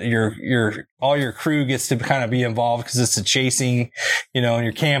adventure and all your crew gets to kind of be involved because it's a chasing, and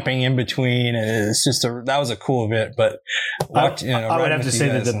you're camping in between. And it's just that was a cool event. But I would have to say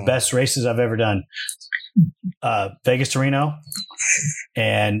that the best races I've ever done, Vegas to Reno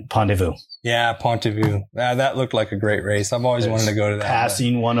and Pont-de-Vaux. Yeah, Pont-de-Vaux. That looked like a great race. I've always wanted to go to that.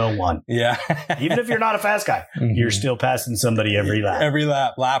 Passing 101. Yeah. Even if you're not a fast guy, you're still passing somebody every lap. Every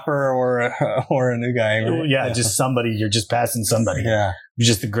lap. Lapper or a new guy. Right? Yeah, just somebody. You're just passing somebody. Yeah. It's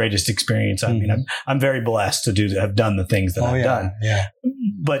just the greatest experience. I mean, I'm very blessed to have done the things that I've done. Yeah.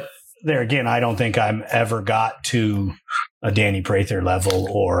 But there again, I don't think I'm ever got to a Danny Prather level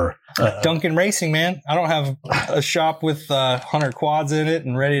or Duncan Racing, man. I don't have a shop with 100 quads in it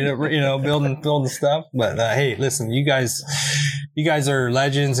and ready to, build the stuff. But hey, listen, you guys are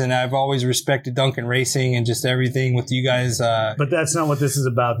legends, and I've always respected Duncan Racing and just everything with you guys. But that's not what this is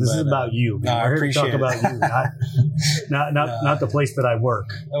about. This is about you. No, I appreciate it. Talk about you, not the place that I work.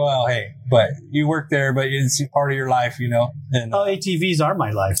 Well, hey, but you work there, but it's part of your life, And ATVs are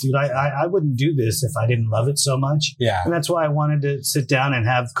my life, dude. I wouldn't do this if I didn't love it so much. Yeah, and that's why I wanted to sit down and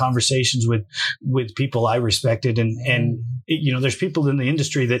have conversations with people I respected, and there's people in the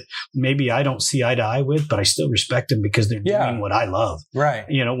industry that maybe I don't see eye to eye with, but I still respect them because they're doing what I love. Right.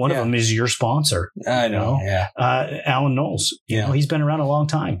 One of them is your sponsor. I know. Alan Knowles. He's been around a long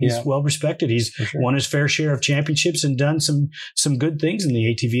time. He's well respected. He's won his fair share of championships and done some good things in the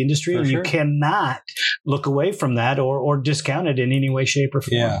ATV industry. And you cannot look away from that or discount it in any way, shape, or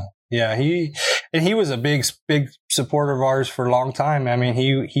form. Yeah, he was a big supporter of ours for a long time. I mean,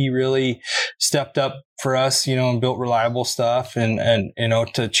 he really stepped up for us, and built reliable stuff, and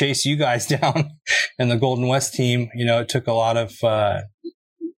to chase you guys down in the Golden West team, it took a lot of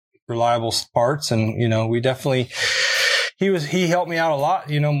reliable parts, and we definitely. He helped me out a lot,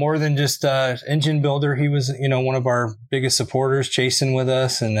 more than just engine builder. He was, one of our biggest supporters, chasing with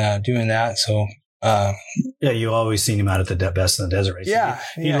us and doing that. So. You always seen him out at the Best in the Desert race.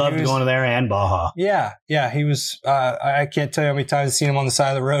 He loved going there and Baja. Yeah. He was. I can't tell you how many times I've seen him on the side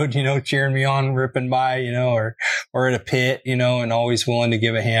of the road, cheering me on, ripping by, or at a pit, and always willing to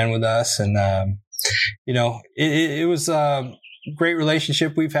give a hand with us. And it was a great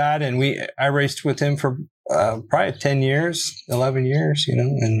relationship we've had, and I raced with him for probably 10 years, 11 years,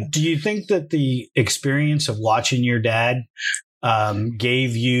 And do you think that the experience of watching your dad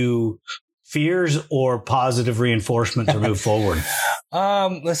gave you fears or positive reinforcement to move forward?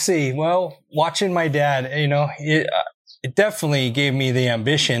 Let's see. Well, watching my dad, it definitely gave me the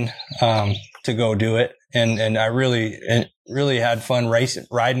ambition to go do it, and I really had fun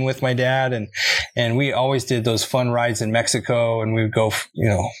riding with my dad, and we always did those fun rides in Mexico, and we would go,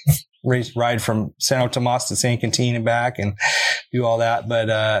 ride from Santo Tomas to San Quintin and back and do all that.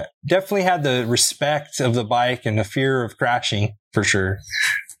 But definitely had the respect of the bike and the fear of crashing for sure.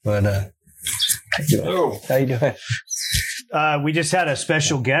 But how you doing? We just had a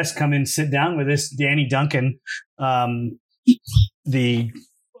special guest come in, sit down with us, Danny Duncan,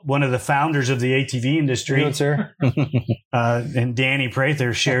 one of the founders of the ATV industry. Good, sir. And Danny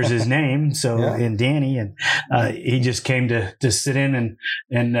Prather shares his name. And Danny, and he just came to sit in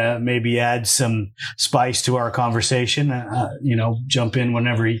and maybe add some spice to our conversation, jump in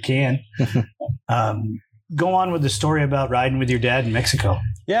whenever he can. Go on with the story about riding with your dad in Mexico.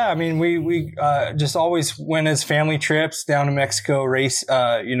 Yeah, I mean, we just always went as family trips down to Mexico, race,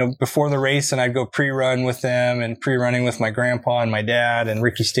 before the race, and I'd go pre-run with them and pre-running with my grandpa and my dad and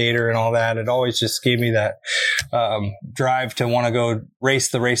Ricky Stater and all that. It always just gave me that drive to want to go race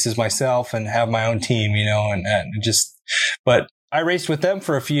the races myself and have my own team, but I raced with them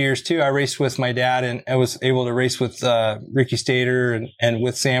for a few years too. I raced with my dad, and I was able to race with Ricky Stater and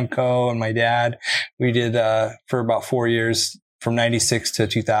with Sam Coe and my dad. We did for about 4 years, from 96 to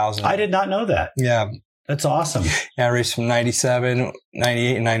 2000. I did not know that. Yeah. That's awesome. Yeah, I raced from 97,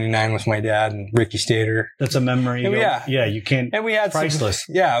 98, and 99 with my dad and Ricky Stater. That's a memory. You can't. And we had priceless.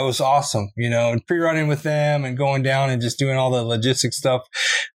 It was awesome, and pre-running with them and going down and just doing all the logistics stuff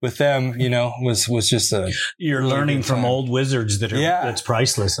with them, was just you're really learning from old wizards that's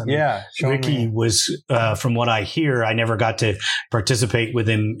priceless. I mean, Ricky was, from what I hear, I never got to participate with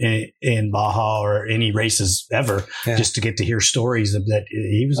him in Baja or any races ever, just to get to hear stories of that.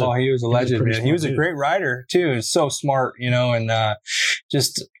 He was a legend, man. He was a great rider too. He's so smart, and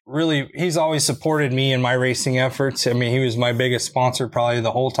just really, he's always supported me in my racing efforts. I mean, he was my biggest sponsor probably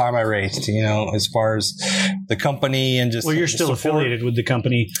the whole time I raced, as far as the company and just. Well, you're still affiliated with the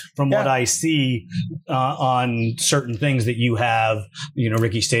company from what I see on certain things that you have,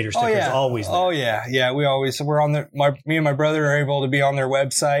 Ricky Stater stickers always there. Oh yeah. Yeah. We're on me and my brother are able to be on their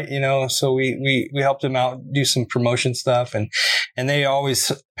website, so we helped them out, do some promotion stuff, and they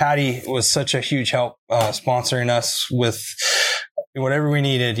always, Patty was such a huge help, sponsoring us with whatever we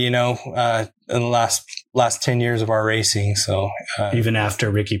needed, in the last 10 years of our racing. So, even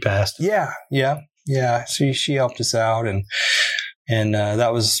after Ricky passed. Yeah. She helped us out, and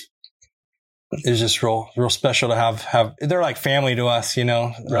that was, it was just real special to have, they're like family to us,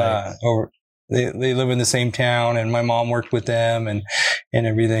 Right. They live in the same town, and my mom worked with them and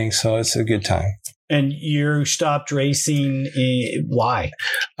everything. So it's a good time. And you stopped racing. Why?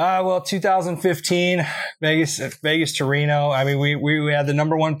 2015, Vegas to Reno. I mean, we had the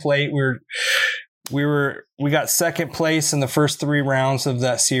number one plate. We got second place in the first 3 rounds of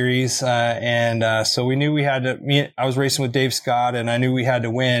that series. So we knew we had to, I was racing with Dave Scott, and I knew we had to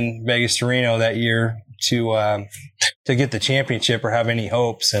win Vegas to Reno that year to get the championship or have any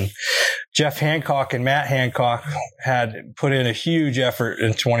hopes. And Jeff Hancock and Matt Hancock had put in a huge effort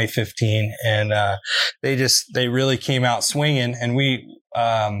in 2015, and they really came out swinging. And we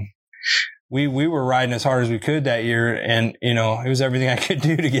were riding as hard as we could that year, and it was everything I could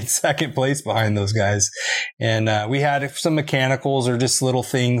do to get second place behind those guys. And we had some mechanicals or just little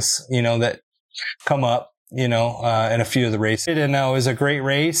things that come up. in a few of the races. And it was a great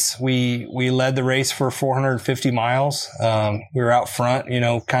race. We led the race for 450 miles. We were out front,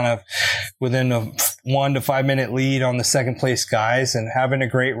 kind of within a 1 to 5 minute lead on the second place guys and having a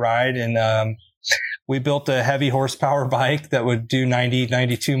great ride. And, we built a heavy horsepower bike that would do 90,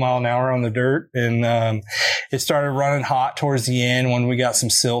 92 mile an hour on the dirt. And, it started running hot towards the end when we got some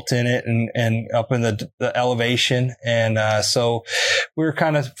silt in it and up in the elevation. And, so we were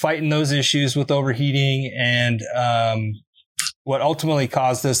kind of fighting those issues with overheating. And, what ultimately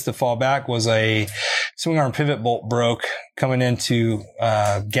caused us to fall back was a swing arm pivot bolt broke coming into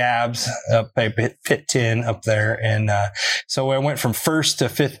Gabs up by pit 10 up there. And so I went from first to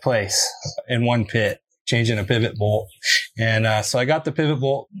fifth place in one pit, changing a pivot bolt. And so I got the pivot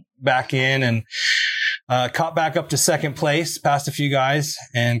bolt back in and caught back up to second place, passed a few guys,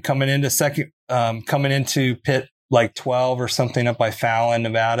 and coming into pit like 12 or something up by Fallon,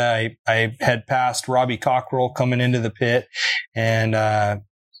 Nevada. I had passed Robbie Cockrell coming into the pit, and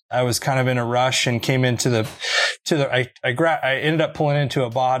I was kind of in a rush and came into I ended up pulling into a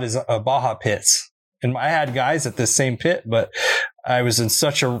Baja pits, and I had guys at this same pit, but I was in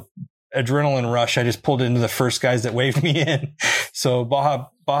such a adrenaline rush. I just pulled into the first guys that waved me in. So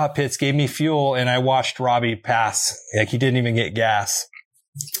Baja pits gave me fuel, and I watched Robbie pass. Like, he didn't even get gas.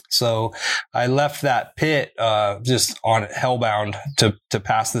 So I left that pit, just on hellbound to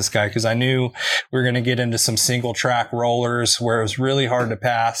pass this guy, because I knew we were going to get into some single track rollers where it was really hard to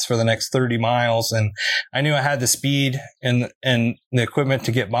pass for the next 30 miles. And I knew I had the speed and the equipment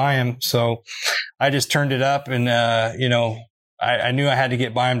to get by him. So I just turned it up and, I knew I had to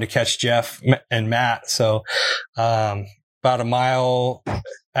get by him to catch Jeff and Matt. So, about a mile,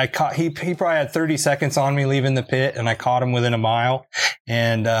 he probably had 30 seconds on me leaving the pit, and I caught him within a mile.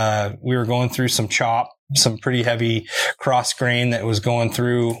 And, we were going through some pretty heavy cross grain that was going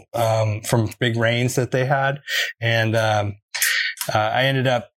through, from big rains that they had. And, I ended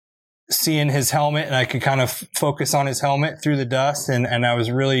up seeing his helmet, and I could kind of focus on his helmet through the dust. And I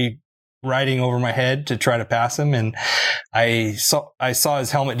was really riding over my head to try to pass him. And I saw his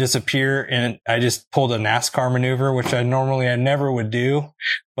helmet disappear, and I just pulled a NASCAR maneuver, which I never would do.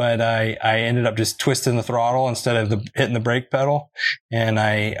 But I ended up just twisting the throttle instead of hitting the brake pedal. And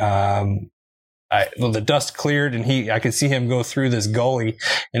the dust cleared, and I could see him go through this gully,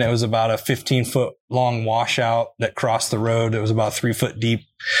 and it was about a 15-foot long washout that crossed the road. It was about 3 foot deep,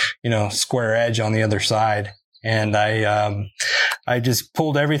 square edge on the other side. And I just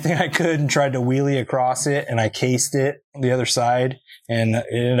pulled everything I could and tried to wheelie across it, and I cased it on the other side, and it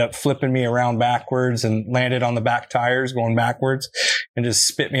ended up flipping me around backwards and landed on the back tires going backwards and just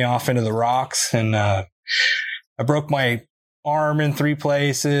spit me off into the rocks. And I broke my arm in 3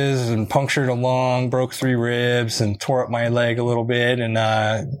 places and punctured a lung, broke 3 ribs, and tore up my leg a little bit, and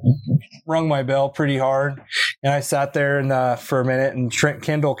rung my bell pretty hard. And I sat there and for a minute, and Trent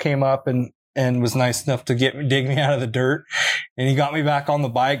Kendall came up and was nice enough to dig me out of the dirt. And he got me back on the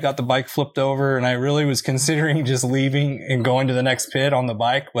bike, got the bike flipped over. And I really was considering just leaving and going to the next pit on the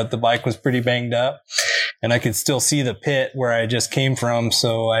bike, but the bike was pretty banged up, and I could still see the pit where I just came from.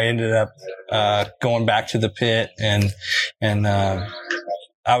 So I ended up, going back to the pit, and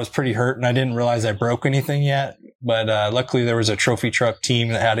I was pretty hurt, and I didn't realize I broke anything yet. But, luckily there was a trophy truck team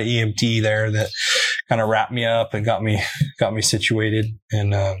that had an EMT there that kind of wrapped me up and got me situated.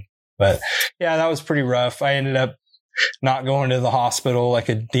 And, but yeah, that was pretty rough. I ended up not going to the hospital like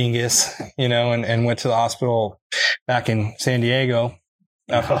a dingus, and went to the hospital back in San Diego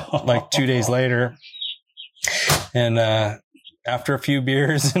like 2 days later. And, after a few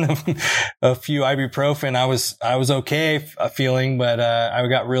beers and a few ibuprofen, I was okay feeling, but, I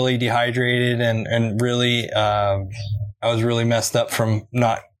got really dehydrated and really, I was really messed up from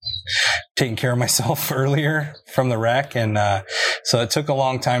not taking care of myself earlier from the wreck. And, so it took a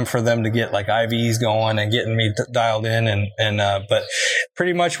long time for them to get like IVs going and getting me dialed in. But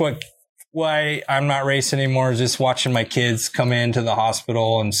pretty much why I'm not racing anymore is just watching my kids come into the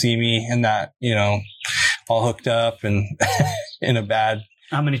hospital and see me in that, all hooked up and in a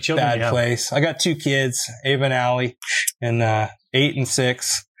how many children bad do you have? place. I got 2 kids, Ava and Allie, and 8 and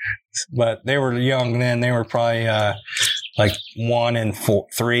 6. But they were young then. They were probably like 1 and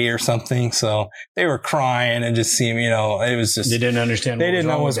 3 or something. So they were crying and just seemed, it was just, they didn't understand. They didn't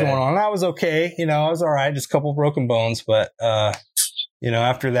know what was going on. I was okay. I was all right. Just a couple broken bones. But,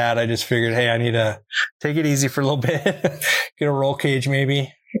 after that, I just figured, hey, I need to take it easy for a little bit, get a roll cage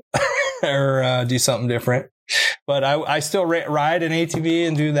maybe, or do something different. But I still ride an ATV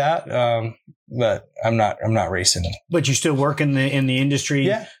and do that. But I'm not racing. But you still work in the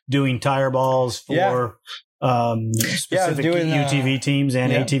industry, doing tire balls for specific UTV teams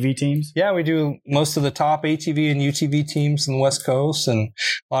and ATV teams? Yeah, we do most of the top ATV and UTV teams on the West Coast, and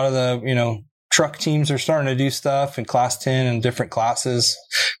a lot of the, truck teams are starting to do stuff in Class 10 and different classes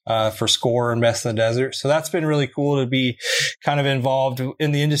for SCORE and Best in the Desert. So that's been really cool to be kind of involved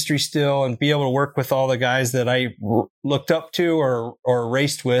in the industry still and be able to work with all the guys that I looked up to or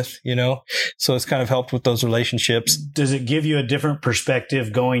raced with, So it's kind of helped with those relationships. Does it give you a different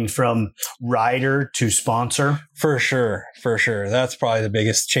perspective going from rider to sponsor? For sure. That's probably the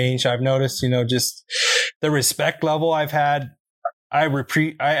biggest change I've noticed, just the respect level I've had. I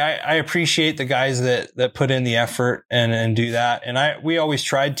appreciate the guys that put in the effort and do that. And we always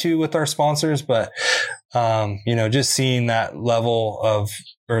tried to with our sponsors, but, just seeing that level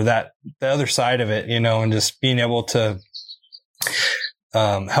or the other side of it, and just being able to,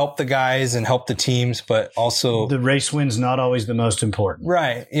 help the guys and help the teams, but also the race win's not always the most important.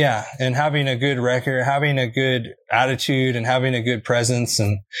 Right. Yeah. And having a good record, having a good attitude and having a good presence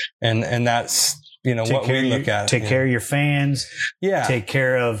and that's, what we look at. Take care of your fans. Yeah. Take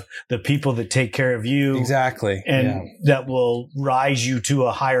care of the people that take care of you. Exactly. And that will rise you to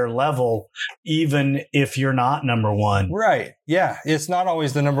a higher level, even if you're not number one. Right. Yeah. It's not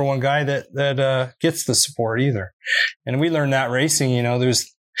always the number one guy that gets the support either. And we learned that racing,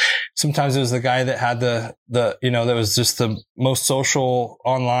 sometimes it was the guy that had the that was just the most social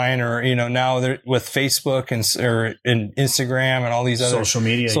online, or now with Facebook and Instagram and all these other social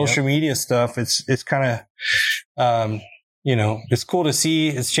media stuff. It's kind of it's cool to see.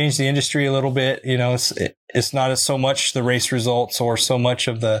 It's changed the industry a little bit. It's not so much the race results or so much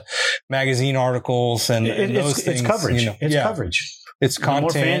of the magazine articles and those things. It's coverage. It's coverage. It's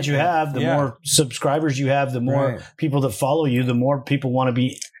content. The more fans you have, the more subscribers you have, the more people that follow you, the more people want to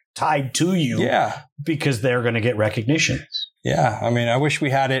be tied to you. Yeah. Because they're going to get recognition. Yeah. I mean, I wish we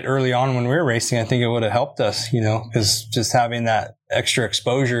had it early on when we were racing. I think it would have helped us, because just having that extra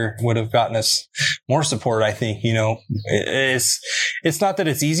exposure would have gotten us more support. I think, it's not that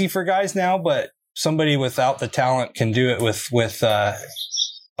it's easy for guys now, but somebody without the talent can do it with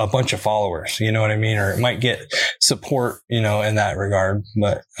a bunch of followers, you know what I mean? Or it might get support, in that regard.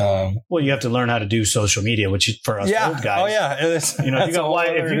 But, well, you have to learn how to do social media, which for us old guys. Oh yeah. If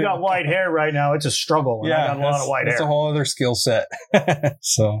you got white hair right now, it's a struggle. And I got a lot of white hair. It's a whole other skill set.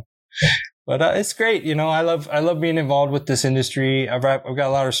 So, but it's great. I love being involved with this industry. I've got a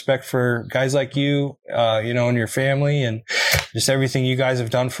lot of respect for guys like you, and your family and just everything you guys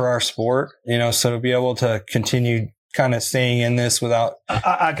have done for our sport, so to be able to continue kind of staying in this without.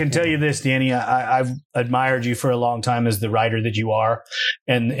 I can tell you this, Danny. I've admired you for a long time as the rider that you are,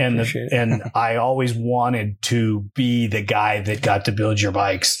 and I always wanted to be the guy that got to build your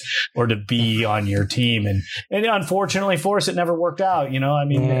bikes or to be on your team, and unfortunately for us, it never worked out.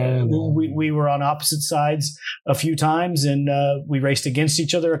 We were on opposite sides a few times, and we raced against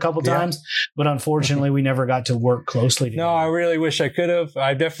each other a couple times, but unfortunately, we never got to work closely together. No, I really wish I could have.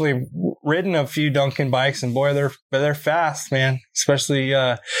 I've definitely ridden a few Duncan bikes, and boy, they're fast, man. Especially,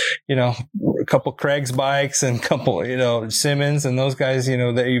 a couple Craig's bikes and a couple, Simmons and those guys,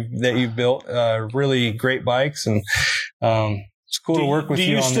 that you've built, really great bikes. And, it's cool to work with you.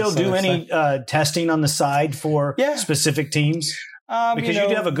 Do you still do any testing on the side for specific teams? Because you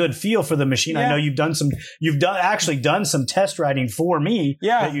do have a good feel for the machine. I know you've done some test riding for me.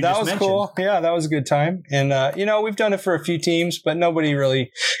 Yeah, that was mentioned. Cool. Yeah, that was a good time. And, we've done it for a few teams, but nobody really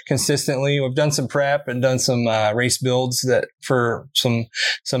consistently. We've done some prep and done some race builds that for some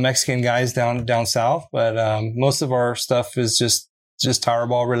Mexican guys down south. But most of our stuff is just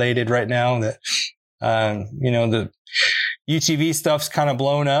Powerball related right now. That the UTV stuff's kind of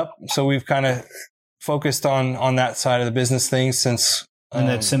blown up, so we've kind of focused on that side of the business thing since. And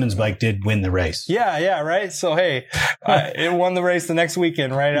that Simmons bike did win the race. Yeah, right. So, hey, it won the race the next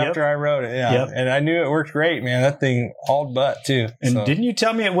weekend after I rode it. Yeah. Yep. And I knew it worked great, man. That thing hauled butt too. And didn't you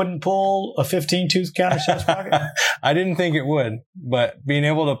tell me it wouldn't pull a 15-tooth countershaft sprocket? I didn't think it would, but being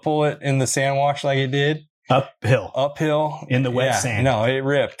able to pull it in the sand wash like it did. Uphill in the wet sand. No, it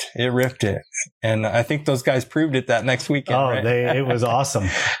ripped it. And I think those guys proved it that next weekend. Oh, right? It was awesome.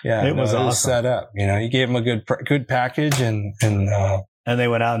 It was set up. You gave them a good package and they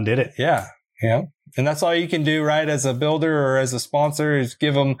went out and did it. Yeah. Yeah. And that's all you can do, right? As a builder or as a sponsor is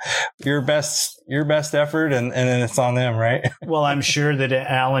give them your best effort and then it's on them, right? Well, I'm sure that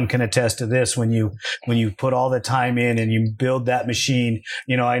Alan can attest to this when you put all the time in and you build that machine.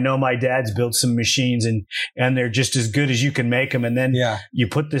 I know my dad's built some machines and they're just as good as you can make them. And then you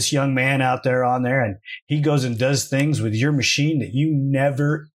put this young man out there on there and he goes and does things with your machine that you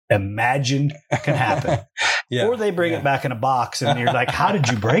never imagined can happen. Yeah. Or they bring it back in a box and you're like, how did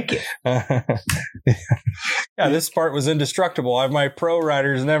you break it? Yeah, this part was indestructible. My pro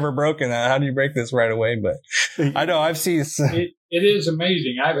rider's never broken that. How do you break this right away? But I know I've seen it is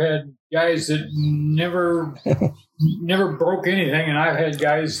amazing. I've had guys that never broke anything, and I've had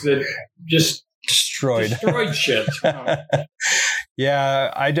guys that just destroyed shit.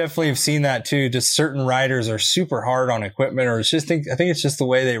 Yeah, I definitely have seen that too. Just certain riders are super hard on equipment, or I think it's just the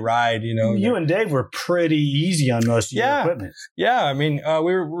way they ride. You and Dave were pretty easy on most of your equipment. Yeah, I mean,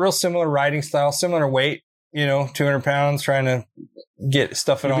 we were real similar riding style, similar weight. 200 pounds, trying to get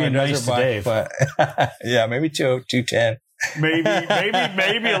stuff on a desert bike. Dave. But yeah, maybe 210. Maybe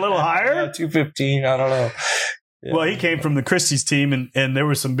a little higher. Yeah, 215. I don't know. Yeah. Well, he came from the Christie's team, and there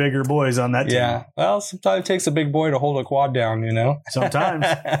were some bigger boys on that team. Yeah. Well, sometimes it takes a big boy to hold a quad down, Sometimes.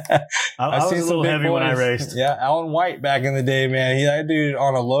 I was a little heavy when I raced. Yeah. Alan White back in the day, man. That dude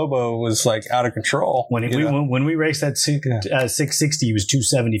on a Lobo was like out of control. When we raced that 660, he was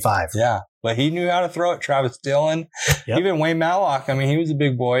 275. Yeah. But he knew how to throw it. Travis Dillon, even Wayne Matlock. I mean, he was a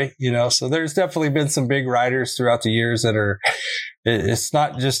big boy, So there's definitely been some big riders throughout the years that are, it's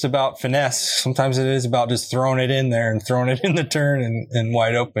not just about finesse. Sometimes it is about just throwing it in there and throwing it in the turn and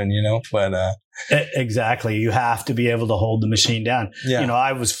wide open, But, exactly. You have to be able to hold the machine down. Yeah.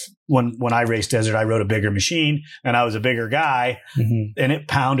 I was, when I raced desert, I rode a bigger machine and I was a bigger guy, and it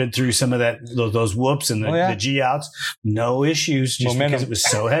pounded through some of those whoops and the G outs. No issues, just because it was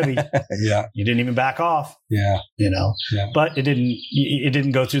so heavy. Yeah. You didn't even back off. Yeah. But it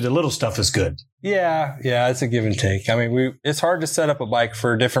didn't go through the little stuff as good. Yeah. Yeah. It's a give and take. I mean, it's hard to set up a bike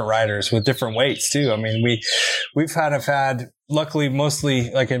for different riders with different weights too. I mean, we've had, luckily, mostly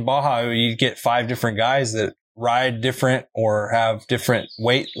like in Baja, you get 5 different guys that ride different or have different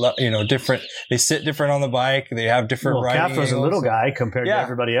weight, different. They sit different on the bike. They have different riding angles. Cafro's a little guy compared to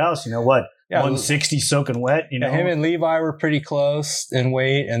everybody else. 160 soaking wet. Him and Levi were pretty close in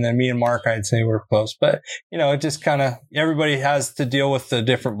weight, and then me and Mark, I'd say, were close. But it just kind of everybody has to deal with the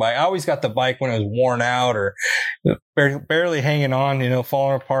different bike. I always got the bike when it was worn out or barely hanging on,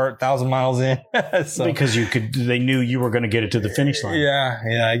 falling apart, 1,000 miles in. So, because they knew you were going to get it to the finish line.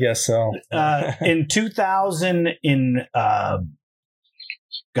 Yeah, I guess so. In 2000,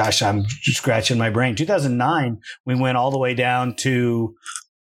 gosh, I'm scratching my brain. 2009, we went all the way down to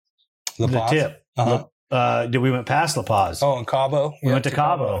the tip. We went past La Paz. Oh, in Cabo. We went to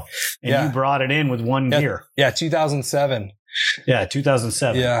Cabo. And you brought it in with one gear. Yeah, 2007. Yeah,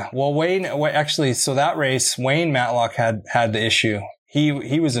 2007. Yeah. Well, Wayne, actually, so that race, Wayne Matlock had the issue. He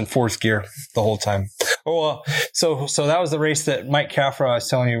was in 4th gear the whole time. Oh, well, so that was the race that Mike Cafro, I was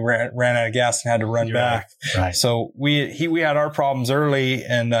telling you, ran out of gas and had to run back. Right. So we had our problems early,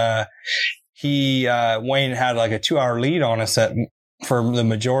 and Wayne had like a 2-hour lead on us for the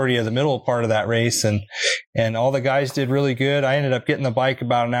majority of the middle part of that race. And all the guys did really good. I ended up getting the bike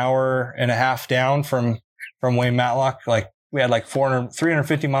about an hour and a half down from Wayne Matlock. Like we had like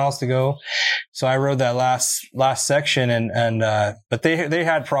 350 miles to go. So I rode that last section but they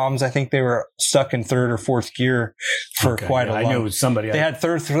had problems. I think they were stuck in 3rd or 4th gear for quite a long. I knew it was somebody. They had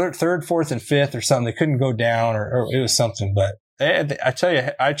third, 4th, and 5th or something. They couldn't go down or it was something, but I tell you,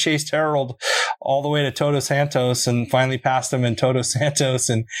 I chased Harold all the way to Todos Santos and finally passed him in Todos Santos.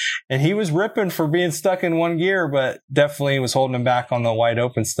 And he was ripping for being stuck in 1 gear, but definitely was holding him back on the wide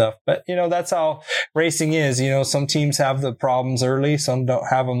open stuff. But, that's how racing is. Some teams have the problems early. Some don't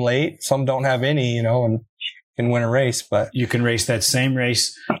have them late. Some don't have any, and can win a race. But you can race that same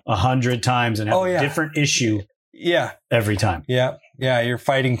race 100 times and have a different issue. Yeah. Every time. Yeah. Yeah. You're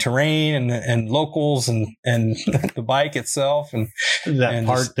fighting terrain and locals and the bike itself and that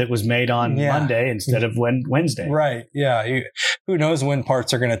part that was made on Monday instead of Wednesday. Right. Yeah. Who knows when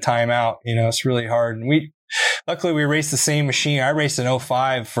parts are going to time out? It's really hard. And luckily we raced the same machine. I raced an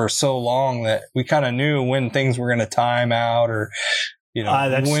 05 for so long that we kind of knew when things were going to time out or,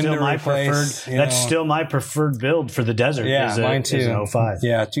 that's still my preferred. That's still my preferred build for the desert. Yeah, mine too. Is an 05.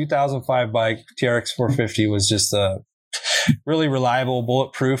 Yeah, 2005 bike TRX 450 was just really reliable,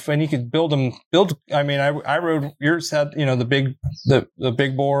 bulletproof, and you could build them. I mean, I rode yours had the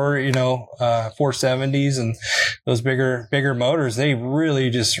big bore 470s and those bigger motors. They really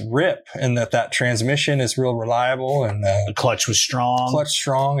just rip, and that transmission is real reliable, and the clutch was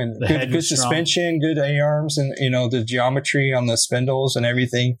strong, and good suspension, good A arms, and the geometry on the spindles and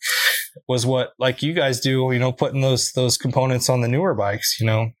everything. was what, like you guys do, putting those components on the newer bikes,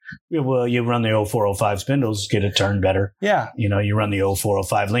 Well, you run the 0405 spindles, get it turned better. Yeah. You run the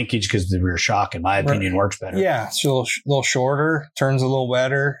 0405 linkage because the rear shock, in my opinion, works better. Yeah. It's a little shorter, turns a little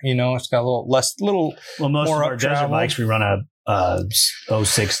better. It's got a little less, well, most more of our desert bikes, we run a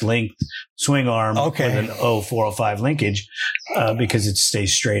 06 length swing arm with an 0405 linkage because it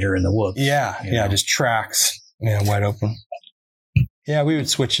stays straighter in the whoops. Yeah. Just tracks. Yeah. Wide open. Yeah, we would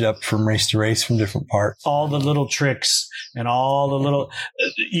switch it up from race to race from different parts. All the little tricks and all the little,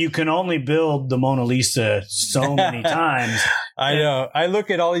 you can only build the Mona Lisa so many times. I know. I look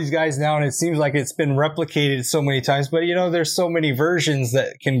at all these guys now and it seems like it's been replicated so many times, but there's so many versions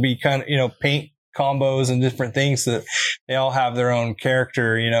that can be kind of, paint combos and different things that they all have their own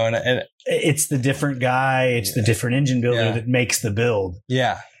character, and it's the different guy, it's the different engine builder that makes the build.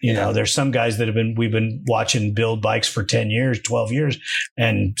 Yeah. There's some guys that we've been watching build bikes for 10 years, 12 years,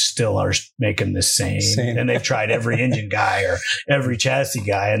 and still are making the same. And they've tried every engine guy or every chassis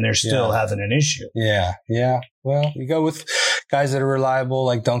guy, and they're still having an issue. Yeah. Yeah. Well, you go with guys that are reliable,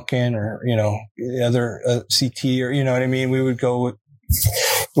 like Duncan or, the other CT, or, what I mean? We would go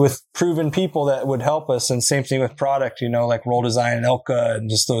with proven people that would help us. And same thing with product, like Roll Design and Elka and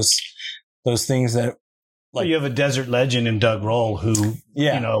just those things that, like, you have a desert legend in Doug Roll who, he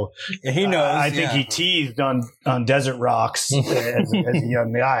knows. I think he teased on Desert Rocks as a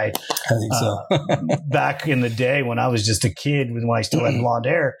young guy. I think so. Back in the day when I was just a kid, when I still had blonde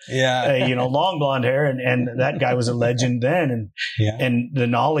hair, long blonde hair, and that guy was a legend then. And the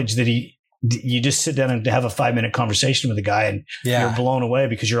knowledge that you just sit down and have a 5-minute conversation with a guy and you're blown away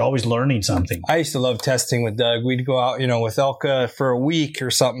because you're always learning something. I used to love testing with Doug. We'd go out, with Elka for a week or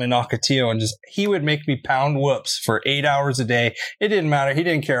something in Ocotillo, and he would make me pound whoops for 8 hours a day. It didn't matter. He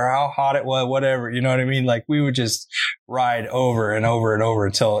didn't care how hot it was, whatever. You know what I mean? Like, we would just ride over and over and over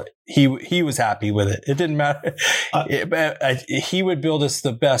until he was happy with it. It didn't matter. He would build us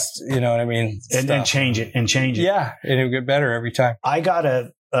the best, you know what I mean? And then change it. Yeah. And it would get better every time. I got a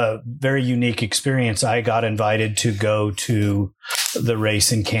very unique experience. I got invited to go to the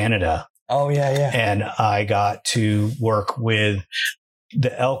race in Canada. Oh, yeah. And I got to work with the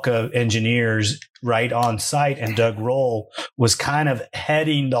Elka engineers right on site, and Doug Roll was kind of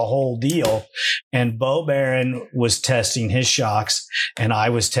heading the whole deal. And Bo Barron was testing his shocks, and I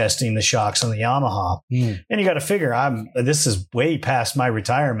was testing the shocks on the Yamaha. And you got to figure, this is way past my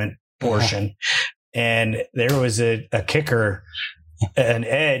retirement portion. And there was a kicker, an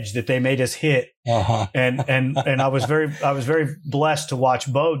edge that they made us hit. And I was very blessed to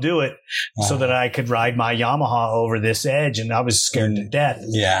watch Bo do it so that I could ride my Yamaha over this edge, and I was scared to death.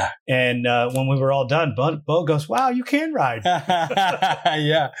 Yeah. And when we were all done, Bo goes, "Wow, you can ride."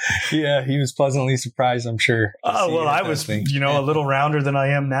 Yeah. He was pleasantly surprised, I'm sure. Oh, well, I was, a little rounder than I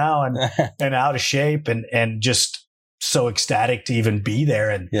am now, and out of shape, and just so ecstatic to even be there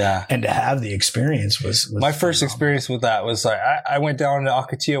and to have the experience was my first experience with that was like I went down to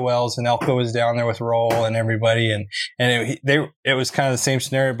Ocotillo Wells, and Elka was down there with Roll and everybody, and it was kind of the same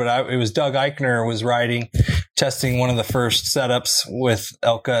scenario, but it was Doug Eichner was riding, testing one of the first setups with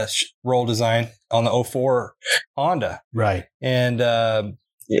Elka Roll Design on the 04 Honda, right? And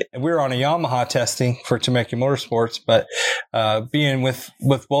we were on a Yamaha testing for Temecula Motorsports, but being with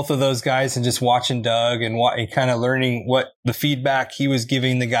both of those guys and just watching Doug and kind of learning what the feedback he was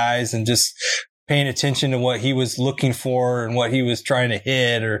giving the guys, and just paying attention to what he was looking for and what he was trying to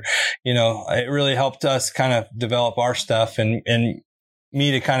hit, or it really helped us kind of develop our stuff and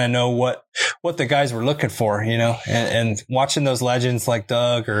me to kind of know what the guys were looking for, and watching those legends like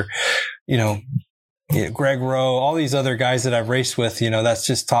Doug or Greg Rowe, all these other guys that I've raced with, that's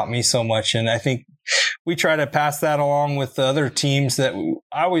just taught me so much. And I think we try to pass that along with the other teams that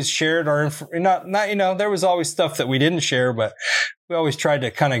I always shared our there was always stuff that we didn't share, but we always tried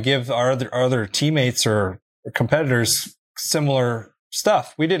to kind of give our other teammates or competitors similar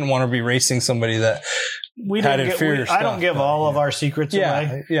stuff. We didn't want to be racing somebody that had inferior stuff. I don't give all of our secrets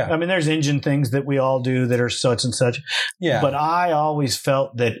away. Yeah. I mean, there's engine things that we all do that are such and such. Yeah. But I always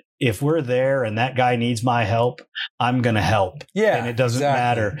felt that if we're there and that guy needs my help, I'm going to help. Yeah. And it doesn't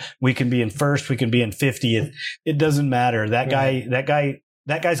matter. We can be in first. We can be in 50th. It doesn't matter. That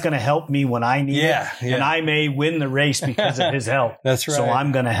guy's going to help me when I need it. And I may win the race because of his help. That's right. So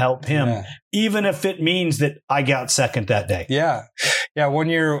I'm going to help him, even if it means that I got second that day. Yeah. Yeah. 1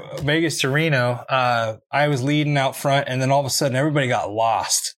 year, Vegas to Reno, I was leading out front, and then all of a sudden everybody got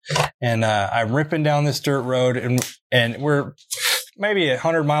lost. And I'm ripping down this dirt road, and we're maybe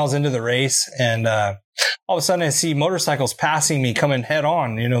 100 miles into the race, and all of a sudden I see motorcycles passing me coming head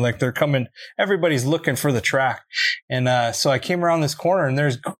on, like they're coming, everybody's looking for the track. And so I came around this corner, and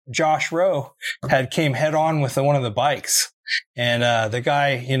there's Josh Rowe came head on with one of the bikes. And the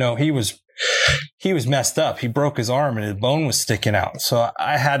guy, he was messed up. He broke his arm and his bone was sticking out. So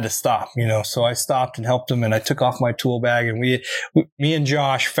I had to stop, so I stopped and helped him, and I took off my tool bag, and me and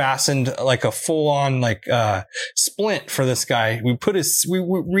Josh fastened like a full on splint for this guy.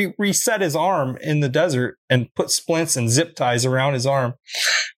 We reset his arm in the desert and put splints and zip ties around his arm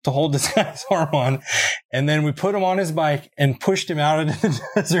to hold this guy's arm on. And then we put him on his bike and pushed him out into the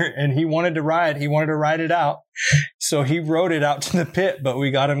desert, and he wanted to ride it out. So he rode it out to the pit, but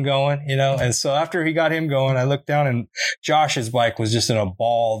we got him going, and so after he got him going, I looked down, and Josh's bike was just in a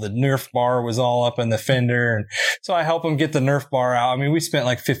ball. The Nerf bar was all up in the fender. And so I helped him get the Nerf bar out. I mean, we spent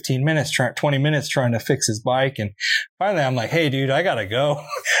like 20 minutes trying to fix his bike. And finally I'm like, hey dude, I gotta go.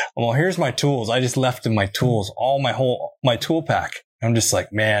 Well, here's my tools. I just left him my tools, my tool pack. I'm just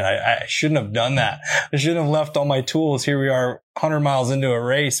like, man, I shouldn't have done that. I shouldn't have left all my tools. Here we are 100 miles into a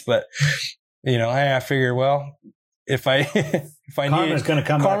race, but I figure, well, if I Karma's going to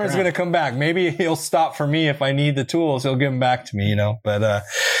come back. Karma's going to come back. Maybe he'll stop for me. If I need the tools, he'll give them back to me, But,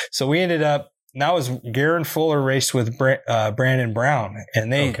 so we ended up, that was Garen Fuller raced with Brandon Brown,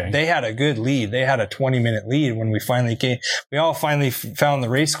 and they had a good lead. They had a 20-minute lead when we finally came. We all finally found the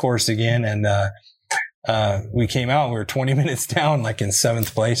race course again, and, we came out, we were 20 minutes down, like in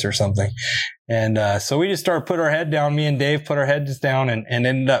 7th place or something. And, so we just started put our head down. Me and Dave put our heads down and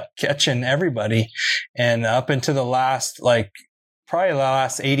ended up catching everybody. And up into the last, probably the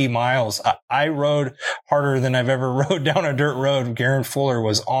last 80 miles, I rode harder than I've ever rode down a dirt road. Garen Fuller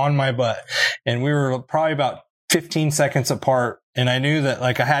was on my butt, and we were probably about 15 seconds apart. And I knew that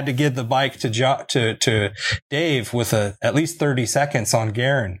I had to give the bike to Dave with at least 30 seconds on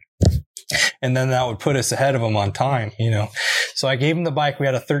Garen. And then that would put us ahead of him on time, So I gave him the bike. We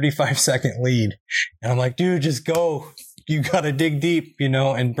had a 35-second lead. And I'm like, dude, just go. You got to dig deep,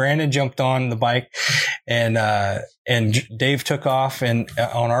 And Brandon jumped on the bike, and Dave took off on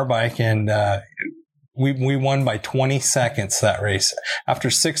our bike, and we won by 20 seconds that race. After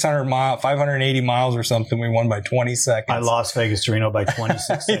 580 miles or something, we won by 20 seconds. I lost Vegas to Reno by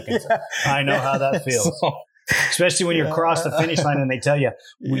 26 seconds. I know how that feels. Especially when you're across the finish line and they tell you,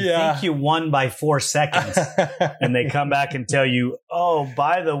 we think you won by 4 seconds. And they come back and tell you, oh,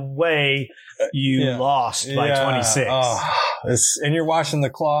 by the way, you lost by 26. And you're watching the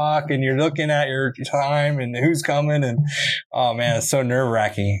clock and you're looking at your time and who's coming. And, oh, man, it's so nerve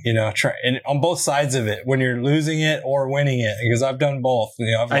wracking, and on both sides of it, when you're losing it or winning it, because I've done both.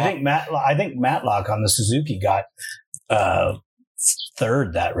 I think Matlock on the Suzuki got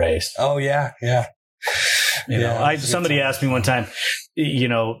third that race. Oh, yeah. Yeah. Somebody asked me one time,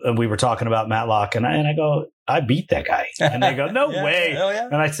 we were talking about Matlock, and I go, I beat that guy. And they go, no way. Yeah.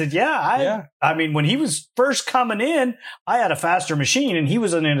 And I said, I mean, when he was first coming in, I had a faster machine, and he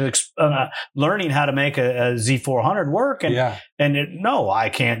was learning how to make a Z400 work. And, I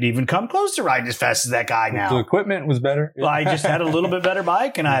can't even come close to riding as fast as that guy now. The equipment was better. Well, I just had a little bit better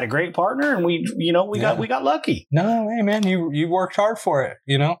bike, and I had a great partner, and we got lucky. No, hey man, you worked hard for it.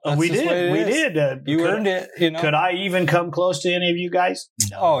 We did. You earned it. Could I even come close to any of you guys?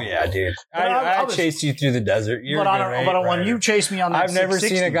 No. Oh yeah, dude. I chased you through the desert. But when you chased me on that, I've never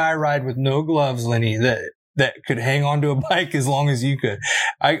seen a guy ride with no gloves, Lenny, that could hang onto a bike as long as you could.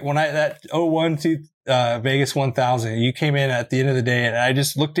 That 01 to Vegas 1000, you came in at the end of the day, and I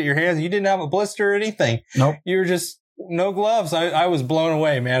just looked at your hands. You didn't have a blister or anything. Nope. You were just no gloves. I was blown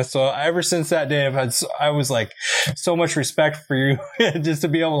away, man. So ever since that day, I was like so much respect for you just to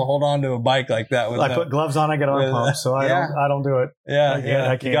be able to hold on to a bike like that. I put gloves on, I get arm pumps, so I don't do it. Yeah,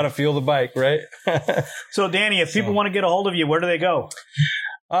 I can't. You got to feel the bike, right? So Danny, if people want to get a hold of you, where do they go?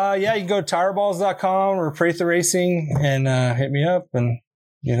 You can go to tireballs.com or Prather Racing and hit me up, and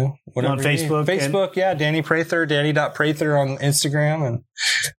whatever. On Facebook? Facebook, Danny Prather, Danny.Prather on Instagram,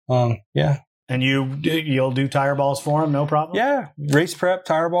 and And you'll do tire balls for them, no problem? Yeah. Race prep,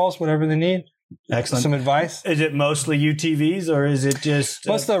 tire balls, whatever they need. Excellent. Some advice. Is it mostly UTVs, or is it just...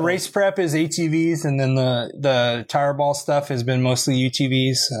 Most of the race prep is ATVs, and then the tire ball stuff has been mostly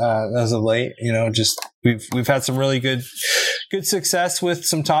UTVs as of late. We've had some really good success with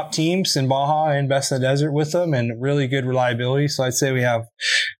some top teams in Baja and Best in the Desert with them, and really good reliability. So I'd say we have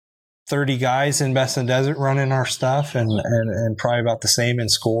 30 guys in Best in the Desert running our stuff, and probably about the same in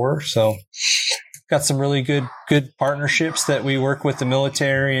Score. So got some really good partnerships that we work with the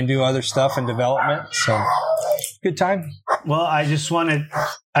military and do other stuff in development. So good time. Well, I just wanted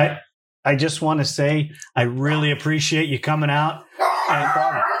I just want to say I really appreciate you coming out.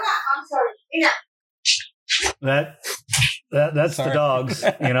 And that's the dogs,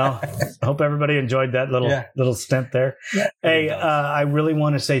 you know. I hope everybody enjoyed that little stint there. Yeah, hey, I really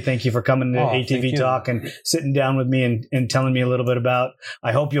want to say thank you for coming to ATV Talk and sitting down with me and telling me a little bit about.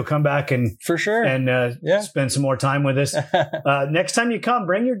 I hope you'll come back and for sure and spend some more time with us. Next time you come,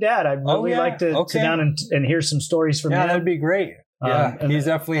 bring your dad. I'd really like to sit down and hear some stories from him. Yeah, that'd be great. Yeah, he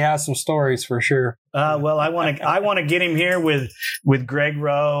definitely has some stories for sure. Well, I want to get him here with Greg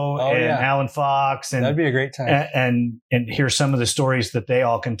Rowe and Alan Fox, and that'd be a great time. And hear some of the stories that they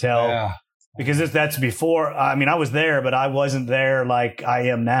all can tell. Yeah. Because that's before. I mean, I was there, but I wasn't there like I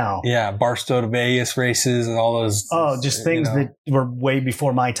am now. Yeah, Barstow to Vegas races and all those. Oh, just things that were way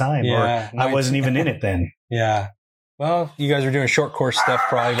before my time. Yeah, or I wasn't even in it then. Yeah. Well, you guys were doing short course stuff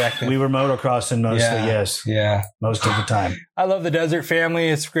probably back then. We were motocrossing mostly, yes. Yeah. Most of the time. I love the Desert family.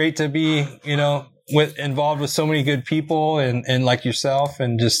 It's great to be, involved with so many good people and like yourself,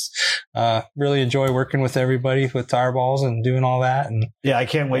 and just really enjoy working with everybody with tire balls and doing all that. And yeah, I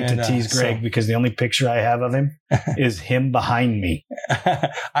can't wait to tease Greg because the only picture I have of him is him behind me.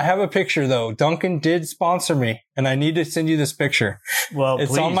 I have a picture though. Duncan did sponsor me, and I need to send you this picture. Well,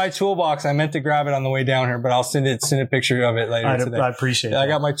 it's on my toolbox. I meant to grab it on the way down here, but I'll send a picture of it later today. I appreciate it. I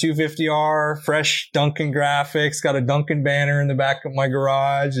got my 250R, fresh Duncan graphics, got a Duncan banner in the back of my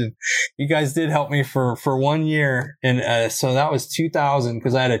garage, and you guys did help me for 1 year. And so that was 2000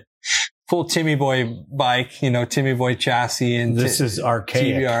 because I had a full Timmy Boy bike, Timmy Boy chassis, and this is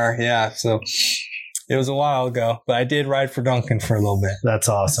archaic. TBR, yeah. So it was a while ago, but I did ride for Duncan for a little bit. That's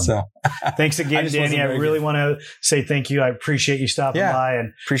awesome. So thanks again, Danny. I really want to say thank you. I appreciate you stopping by,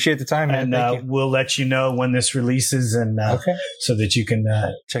 and appreciate the time, man. And we'll let you know when this releases, and so that you can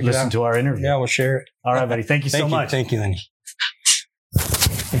listen to our interview. Yeah, we'll share it. All right, buddy. Thank you so much. Thank you, Lenny.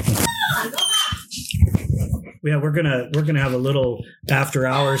 Yeah, we're gonna have a little after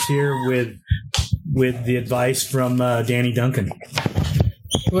hours here with the advice from Danny Duncan.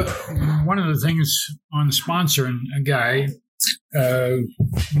 Well, one of the things on sponsoring a guy,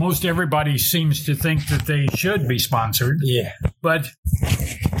 most everybody seems to think that they should be sponsored. Yeah. But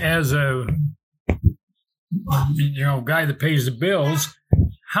as a guy that pays the bills,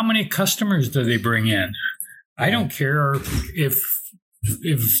 how many customers do they bring in? I don't care if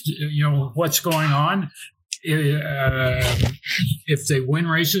what's going on. If they win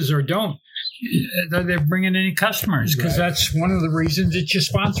races or don't, they're bringing any customers, because that's one of the reasons that you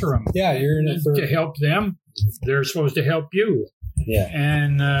sponsor them. Yeah, you're in it to help them. They're supposed to help you. Yeah,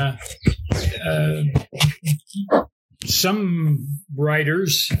 and some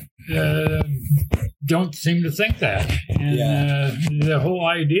riders don't seem to think that, and the whole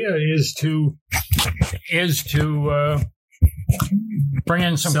idea is to bring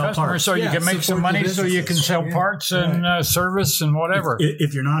in some customers parts. So you can make some money, so you can sell parts and service and whatever.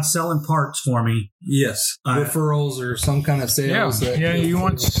 If you're not selling parts for me, yes, referrals or some kind of sales. You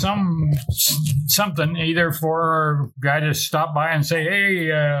want something either for a guy to stop by and say,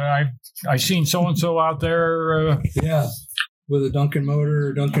 "Hey, I seen so and so out there." With a Duncan motor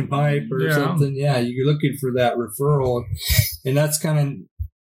or Duncan pipe or something. Yeah, you're looking for that referral, and that's kind of.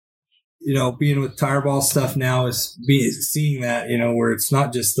 Being with tire ball stuff now is seeing that, where it's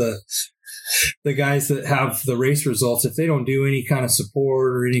not just the guys that have the race results. If they don't do any kind of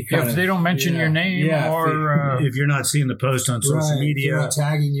support or any kind if they don't mention your name, or if you're not seeing the post on social media, if they're not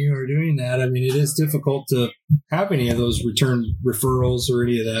tagging you or doing that, I mean, it is difficult to have any of those return referrals or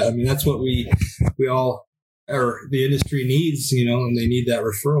any of that. I mean, that's what we all. Or the industry needs, and they need that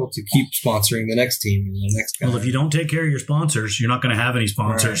referral to keep sponsoring the next team and the next guy. Well, if you don't take care of your sponsors, you're not going to have any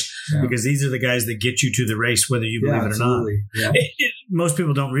sponsors because these are the guys that get you to the race, whether you believe it or not. Yeah. Most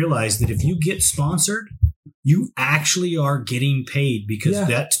people don't realize that if you get sponsored, you actually are getting paid because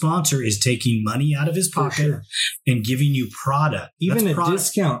that sponsor is taking money out of his pocket and giving you product. Even a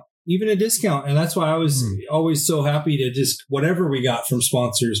discount. And that's why I was always so happy to just whatever we got from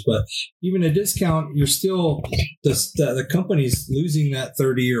sponsors. But even a discount, you're still the company's losing that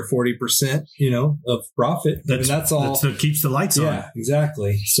 30 or 40%, of profit. That's all. That's what keeps the lights on. Yeah,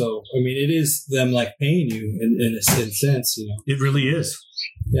 exactly. So, I mean, it is them like paying you in a sense, It really is.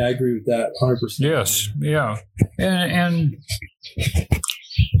 Yeah, I agree with that 100%. Yes. Yeah. And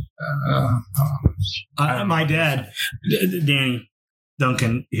my dad, Danny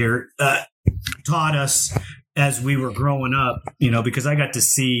Duncan here, taught us as we were growing up, because I got to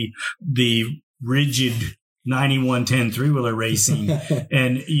see the rigid 9110 three-wheeler racing,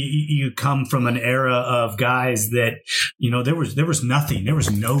 and you come from an era of guys that, there was nothing. There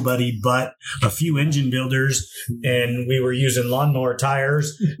was nobody but a few engine builders, and we were using lawnmower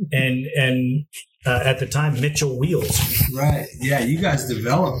tires and at the time, Mitchell wheels. Right. Yeah, you guys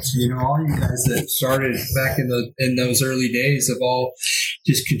developed. All you guys that started back in those early days have all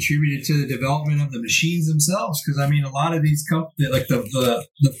just contributed to the development of the machines themselves. Because a lot of these companies, like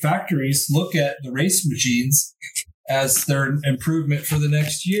the factories, look at the race machines as their improvement for the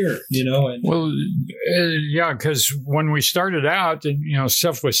next year. Because when we started out,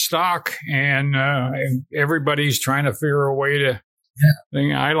 stuff was stock, and everybody's trying to figure a way to.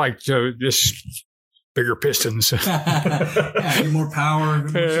 Yeah. I like to just. Bigger pistons. Get more power, more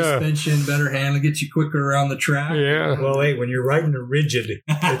suspension, better handle, get you quicker around the track. Yeah. Well, hey, when you're riding a rigid,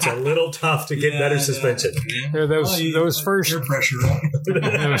 it's a little tough to get better suspension. Yeah, those first air pressure.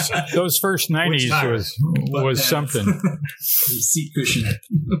 those first 90s was something. Seat cushion.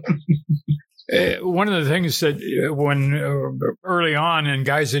 One of the things that when early on, and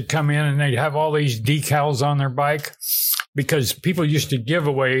guys would come in and they'd have all these decals on their bike, because people used to give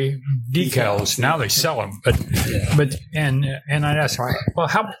away decals. Now they sell them, but I'd ask, well,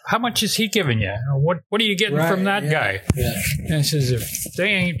 how much is he giving you? What are you getting from that guy? Yeah. And I says, if they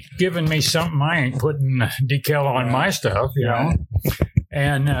ain't giving me something, I ain't putting a decal on my stuff,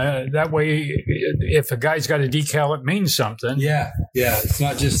 And that way, if a guy's got a decal, it means something. Yeah. It's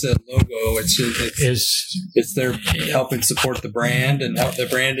not just a logo. It's they're helping support the brand, and the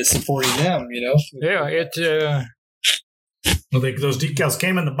brand is supporting them. Yeah. Well, those decals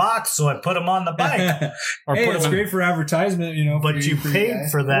came in the box, so I put them on the bike. It's great for advertisement, But you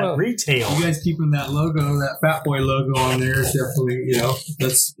paid for that retail. You guys keeping that logo, that Fat Boy logo on there is definitely,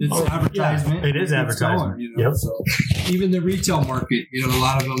 it's advertisement. Yeah, it is advertisement. Yep. So even the retail market, a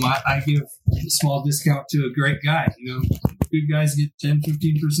lot of them, I give a small discount to a great guy. Good guys get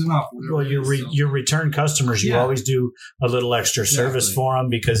 10-15% off. Well, your return customers, you always do a little extra service for them,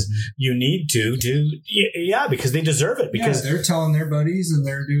 because you need to because they deserve it. Because they're telling their buddies, and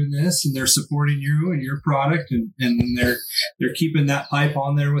they're doing this, and they're supporting you and your product, and they're keeping that pipe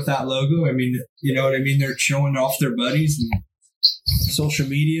on there with that logo. You know what I mean? They're showing off their buddies, and social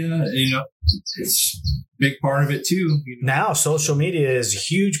media, it's a big part of it too. Now social media is a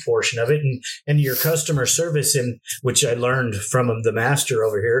huge portion of it, and your customer service, and which I learned from the master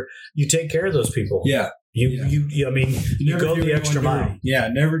over here, you take care of those people. Yeah. You go the extra mile. Yeah,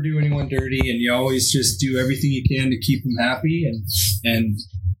 never do anyone dirty, and you always just do everything you can to keep them happy,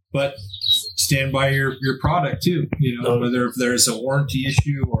 but stand by your product too. Whether if there's a warranty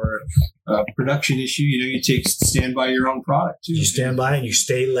issue or a production issue, you stand by your own product too. You stand by and you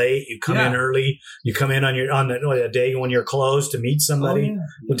stay late. You come in early. You come in on the day when you're closed to meet somebody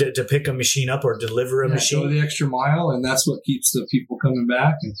to pick a machine up or deliver a machine. Go the extra mile, and that's what keeps the people coming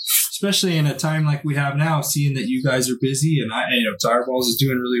back. And especially in a time like we have now, seeing that you guys are busy, and Tire Balls is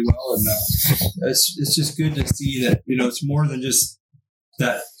doing really well, and it's just good to see that it's more than just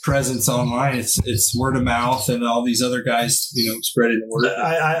that presence online. It's word of mouth, and all these other guys, spreading the word.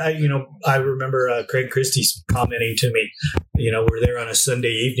 I remember Craig Christie's commenting to me, we're there on a Sunday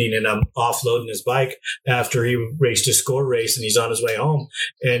evening, and I'm offloading his bike after he raced a score race, and he's on his way home,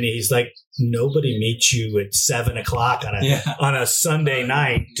 and he's like, nobody meets you at 7:00 on a Sunday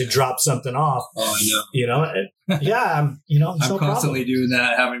night to drop something off. Oh, I know. I'm constantly doing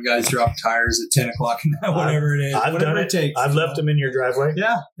that, having guys drop tires at 10:00 at night, whatever it is. I've done it. Takes, I've left them in your driveway.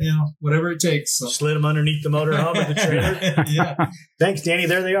 Yeah, whatever it takes. So. Slid them underneath the motorhome of the trailer. Yeah. Thanks, Danny.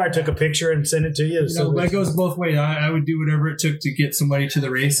 There they are. I took a picture and sent it to you. But it goes both ways. I would do whatever it took to get somebody to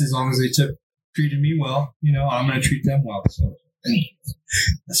the race, as long as they treated me well. I'm going to treat them well. So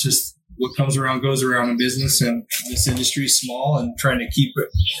that's just what comes around goes around in business, and this industry is small, and trying to keep it,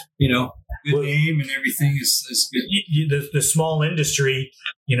 good name and everything is good. The small industry,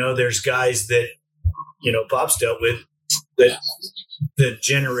 there's guys that, Pop's dealt with, that the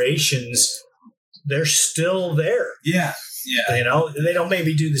generations, they're still there. Yeah. They don't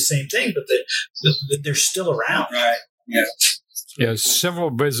maybe do the same thing, but they're still around. Right. Yeah. Yeah, several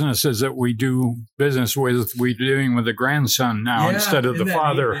businesses that we do business with, we're dealing with the grandson now instead of the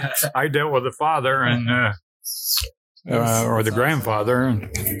father. Yeah. I dealt with the father and or the grandfather. I'm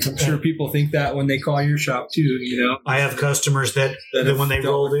sure people think that when they call your shop too. I have customers that when they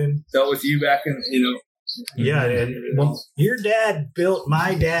rolled in, dealt with you back in, Yeah, and your dad built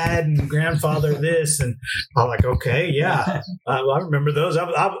my dad and grandfather this, and I'm like, okay, yeah, I remember those.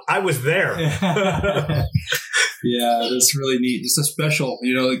 I was there. Yeah, that's really neat. It's a special,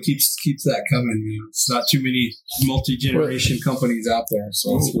 it keeps that coming. It's not too many multi-generation companies out there,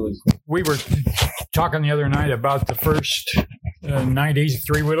 so it's really cool. We were talking the other night about the first 90s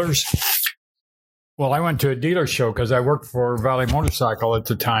three-wheelers. Well, I went to a dealer show because I worked for Valley Motorcycle at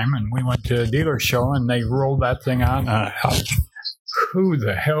the time, and we went to a dealer show, and they rolled that thing out. Who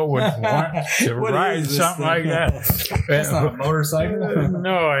the hell would want to ride something like that? That's not a motorcycle.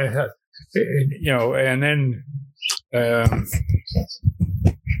 No, and then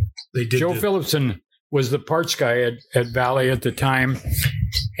They did Joe Phillipson was the parts guy at Valley at the time,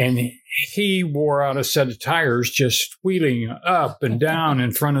 and he wore out a set of tires just wheeling up and down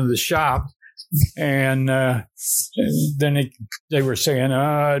in front of the shop. And then they were saying,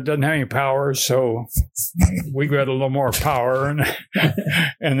 it doesn't have any power, so we got a little more power.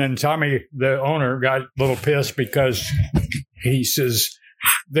 And then Tommy, the owner, got a little pissed because he says,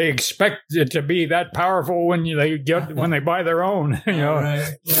 they expect it to be that powerful when they buy their own, Right.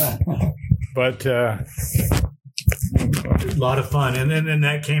 Yeah. But a lot of fun. And then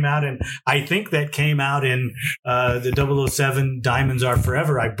that came out, and I think that came out in the 007 Diamonds Are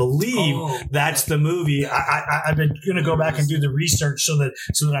Forever. I believe that's the movie. I've been going to go back and do the research so that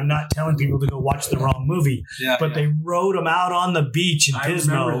I'm not telling people to go watch the wrong movie. Yeah, but they rode them out on the beach in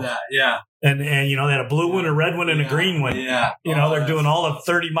Pismo. I remember that. Yeah. And they had a blue one, a red one, and a green one. Yeah. They're doing all of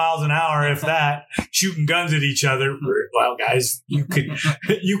 30 miles an hour, if that, shooting guns at each other. Well, guys, you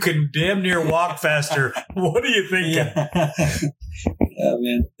can damn near walk faster. What are you thinking? Yeah,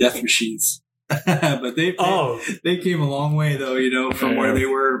 man, death machines. But they came a long way, though, from where they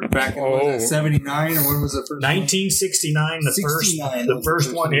were back in 79, or when was the first 1969, the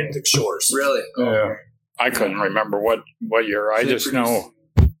first one hit the shores. Really? Yeah. I couldn't remember what year. I just know.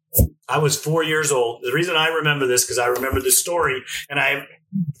 I was 4 years old. The reason I remember this, because I remember the story, and I have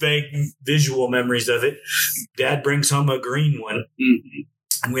vague visual memories of it. Dad brings home a green one,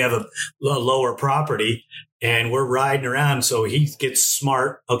 and we have a lower property, and we're riding around. So he gets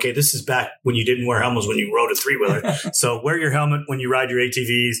smart. Okay, this is back when you didn't wear helmets when you rode a three-wheeler. So wear your helmet when you ride your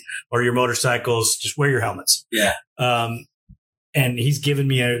ATVs or your motorcycles. Just wear your helmets. Yeah. And he's giving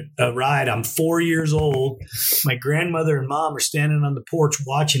me a ride. I'm 4 years old. My grandmother and mom are standing on the porch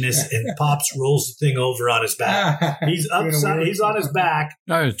watching this, and Pops rolls the thing over on his back. He's upside. He's on his back.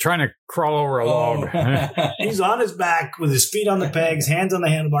 I was trying to crawl over a log. He's on his back with his feet on the pegs, hands on the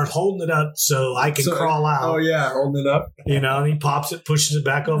handlebars, holding it up so I can crawl out. Oh yeah, holding it up. And he pops it, pushes it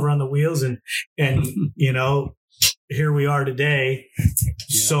back over on the wheels, and here we are today. Yeah.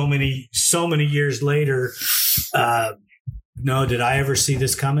 So many years later. No, did I ever see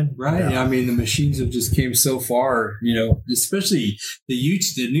this coming? Right. No. I mean, the machines have just came so far, especially the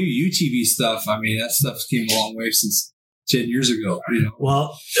new UTV stuff. I mean, that stuff came a long way since 10 years ago.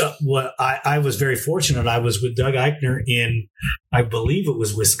 Well, I was very fortunate. I was with Doug Eichner in, I believe it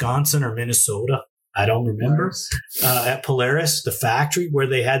was Wisconsin or Minnesota. I don't remember. At Polaris, the factory where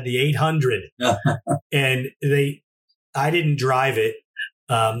they had the 800. And I didn't drive it,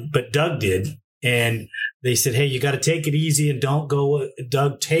 but Doug did. And they said, hey, you got to take it easy and don't go.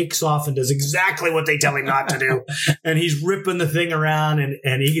 Doug takes off and does exactly what they tell him not to do. And he's ripping the thing around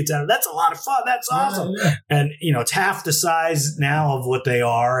and he gets out. That's a lot of fun. That's awesome. Yeah. And, it's half the size now of what they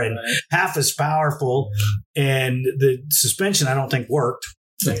are and half as powerful. And the suspension, I don't think worked.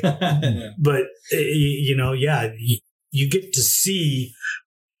 But, you get to see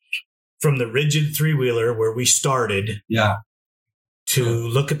from the rigid three-wheeler where we started. Yeah. To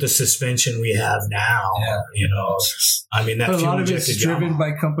look at the suspension we have now, I mean, that a lot of it's driven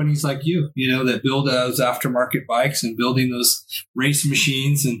by companies like you, that build those aftermarket bikes and building those race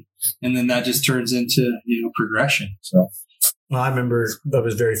machines, and then that just turns into progression. So, well, I remember I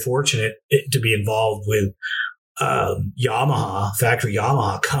was very fortunate to be involved with factory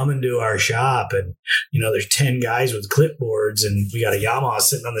Yamaha coming to our shop, and there's 10 guys with clipboards, and we got a Yamaha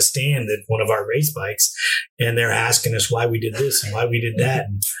sitting on the stand at one of our race bikes, and they're asking us why we did this and why we did that.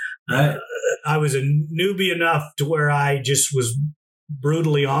 And I was a newbie enough to where I just was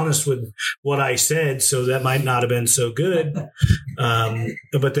brutally honest with what I said, so that might not have been so good.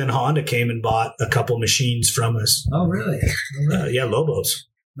 But then Honda came and bought a couple machines from us. Oh, really? Yeah, Lobos.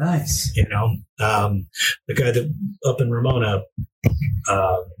 Nice. The guy that up in Ramona,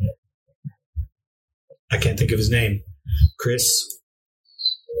 I can't think of his name. Chris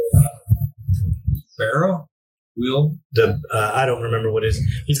Barrow? Wheel? I don't remember what his.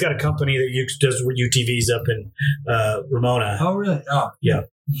 He's got a company that does UTVs up in Ramona. Oh, really? Oh, yeah.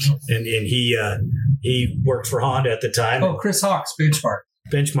 And he worked for Honda at the time. Oh, Chris Hawks,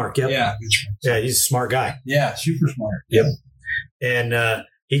 Benchmark. Yep. Yeah. Yeah, he's a smart guy. Yeah, super smart. Yep. And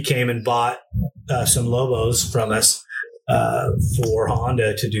he came and bought some Lobos from us for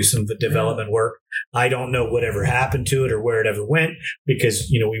Honda to do some development work. I don't know whatever happened to it or where it ever went because,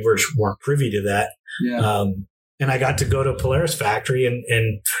 we weren't privy to that. Yeah. And I got to go to Polaris factory, and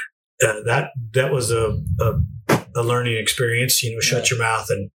that was a learning experience. Shut your mouth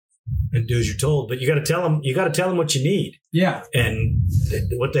and do as you're told. But you got to tell them what you need. Yeah. And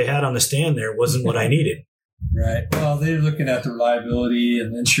what they had on the stand there wasn't what I needed. Right. Well, they're looking at the reliability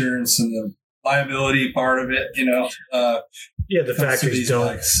and the insurance and the liability part of it. The factories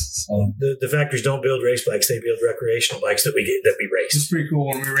don't. So. The factories don't build race bikes; they build recreational bikes that we race. It's pretty cool.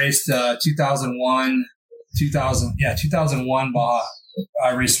 When we raced 2001 Baja,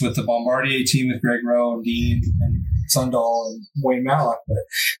 I raced with the Bombardier team with Greg Rowe and Dean and Sundal and Wayne Matlock. But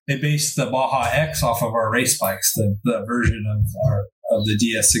they based the Baja X off of our race bikes. The version of the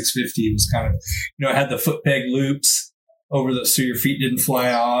DS650 was kind of, it had the foot peg loops over so your feet didn't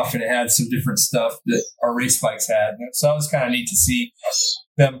fly off, and it had some different stuff that our race bikes had. So that was kind of neat to see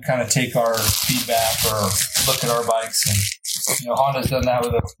them kind of take our feedback or look at our bikes. And Honda's done that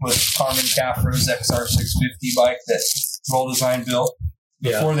with Carmen Cafro's XR650 bike that Roll Design built.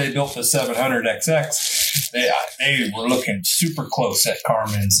 Before they built the 700XX, they were looking super close at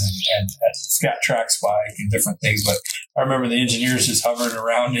Carmen's and at Scat Track's bike and different things. But I remember the engineers just hovering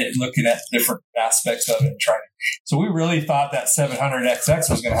around it, looking at different aspects of it and trying. So we really thought that 700XX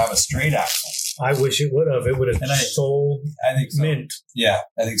was going to have a straight axle. I wish it would have. It would have sold. I think so. Mint. Yeah,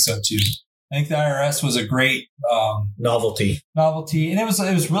 I think so too. I think the IRS was a great novelty, and it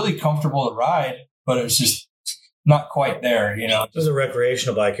was really comfortable to ride, but it was just not quite there, It was a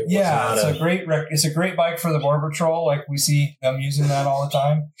recreational bike. It's a great bike for the Border Patrol. Like we see them using that all the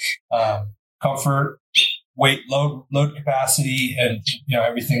time. Comfort, weight, load capacity, and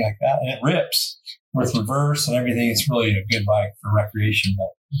everything like that. And it rips with reverse and everything. It's really a good bike for recreation.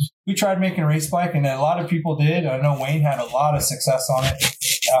 But we tried making a race bike, and a lot of people did. I know Wayne had a lot of success on it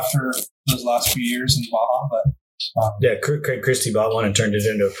after those last few years in Baja, but. Craig Christie bought one and turned it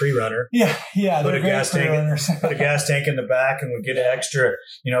into a pre-runner. Yeah. Put a gas tank in the back, and would get an extra,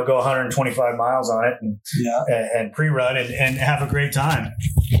 go 125 miles on it, and pre-run and have a great time.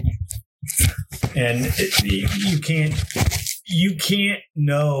 And you can't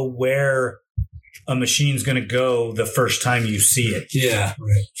know where a machine's going to go the first time you see it. Yeah,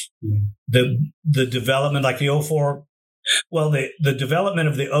 right. The development, like the 04, the development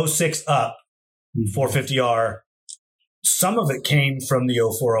of the 06 up 450R. Some of it came from the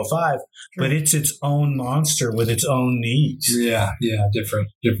 0405, but it's its own monster with its own needs. Yeah, different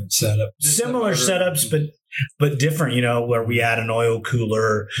setup. Similar setups, but different. Where we add an oil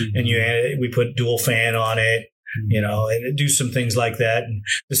cooler and we put dual fan on it. And do some things like that. And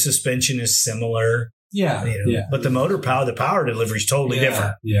the suspension is similar. Yeah, But the the power delivery is totally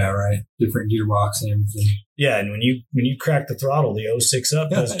different. Yeah, right. Different gearbox and everything. Yeah, and when you crack the throttle, the 06 up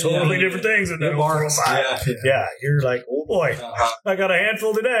does totally different things than the 0405. Yeah, you're like, oh boy, I got a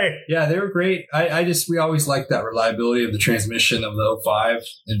handful today. Yeah, they were great. We always liked that reliability of the transmission of the 05.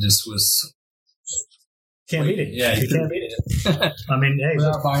 It just was. Can't beat it. Yeah, you can't beat it. I mean, hey,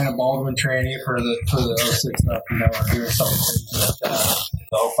 without buying a Baldwin tranny for the 06 up, or doing something like that.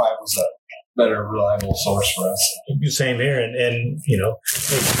 The 05 was a better reliable source for us. Same here, and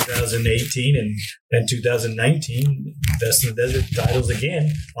 2018 and 2019, Best in the Desert titles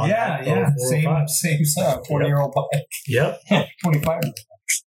again. Same stuff. 40-year-old bike. Yep, 25.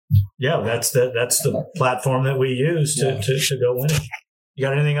 Yeah, that's the platform that we use to go winning. You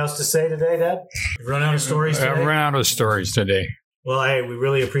got anything else to say today, Dad? You've run out of stories today? I've run out of stories today. Well, hey, we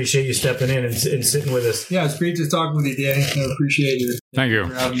really appreciate you stepping in and sitting with us. Yeah, it's great to talk with you, Danny. I appreciate you. Thank you.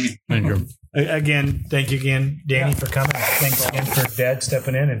 Thank you. Again, thank you again, Danny, for coming. Thanks again for Dad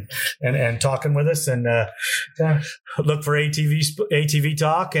stepping in and talking with us. And look for ATV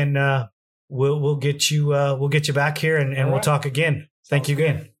Talk, and we'll get you back here, and we'll talk again. Thank you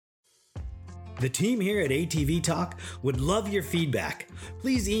again. The team here at ATV Talk would love your feedback.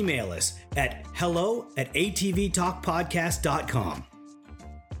 Please email us at hello@atvtalkpodcast.com.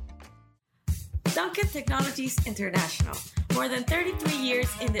 Duncan Technologies International. More than 33 years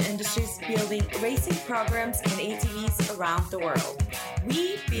in the industry, building racing programs and ATVs around the world.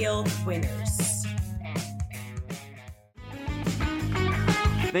 We build winners.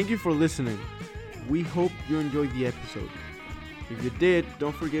 Thank you for listening. We hope you enjoyed the episode. If you did,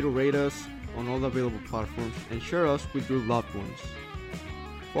 don't forget to rate us on all the available platforms and share us with your loved ones.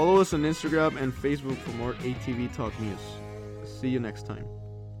 Follow us on Instagram and Facebook for more ATV Talk news. See you next time.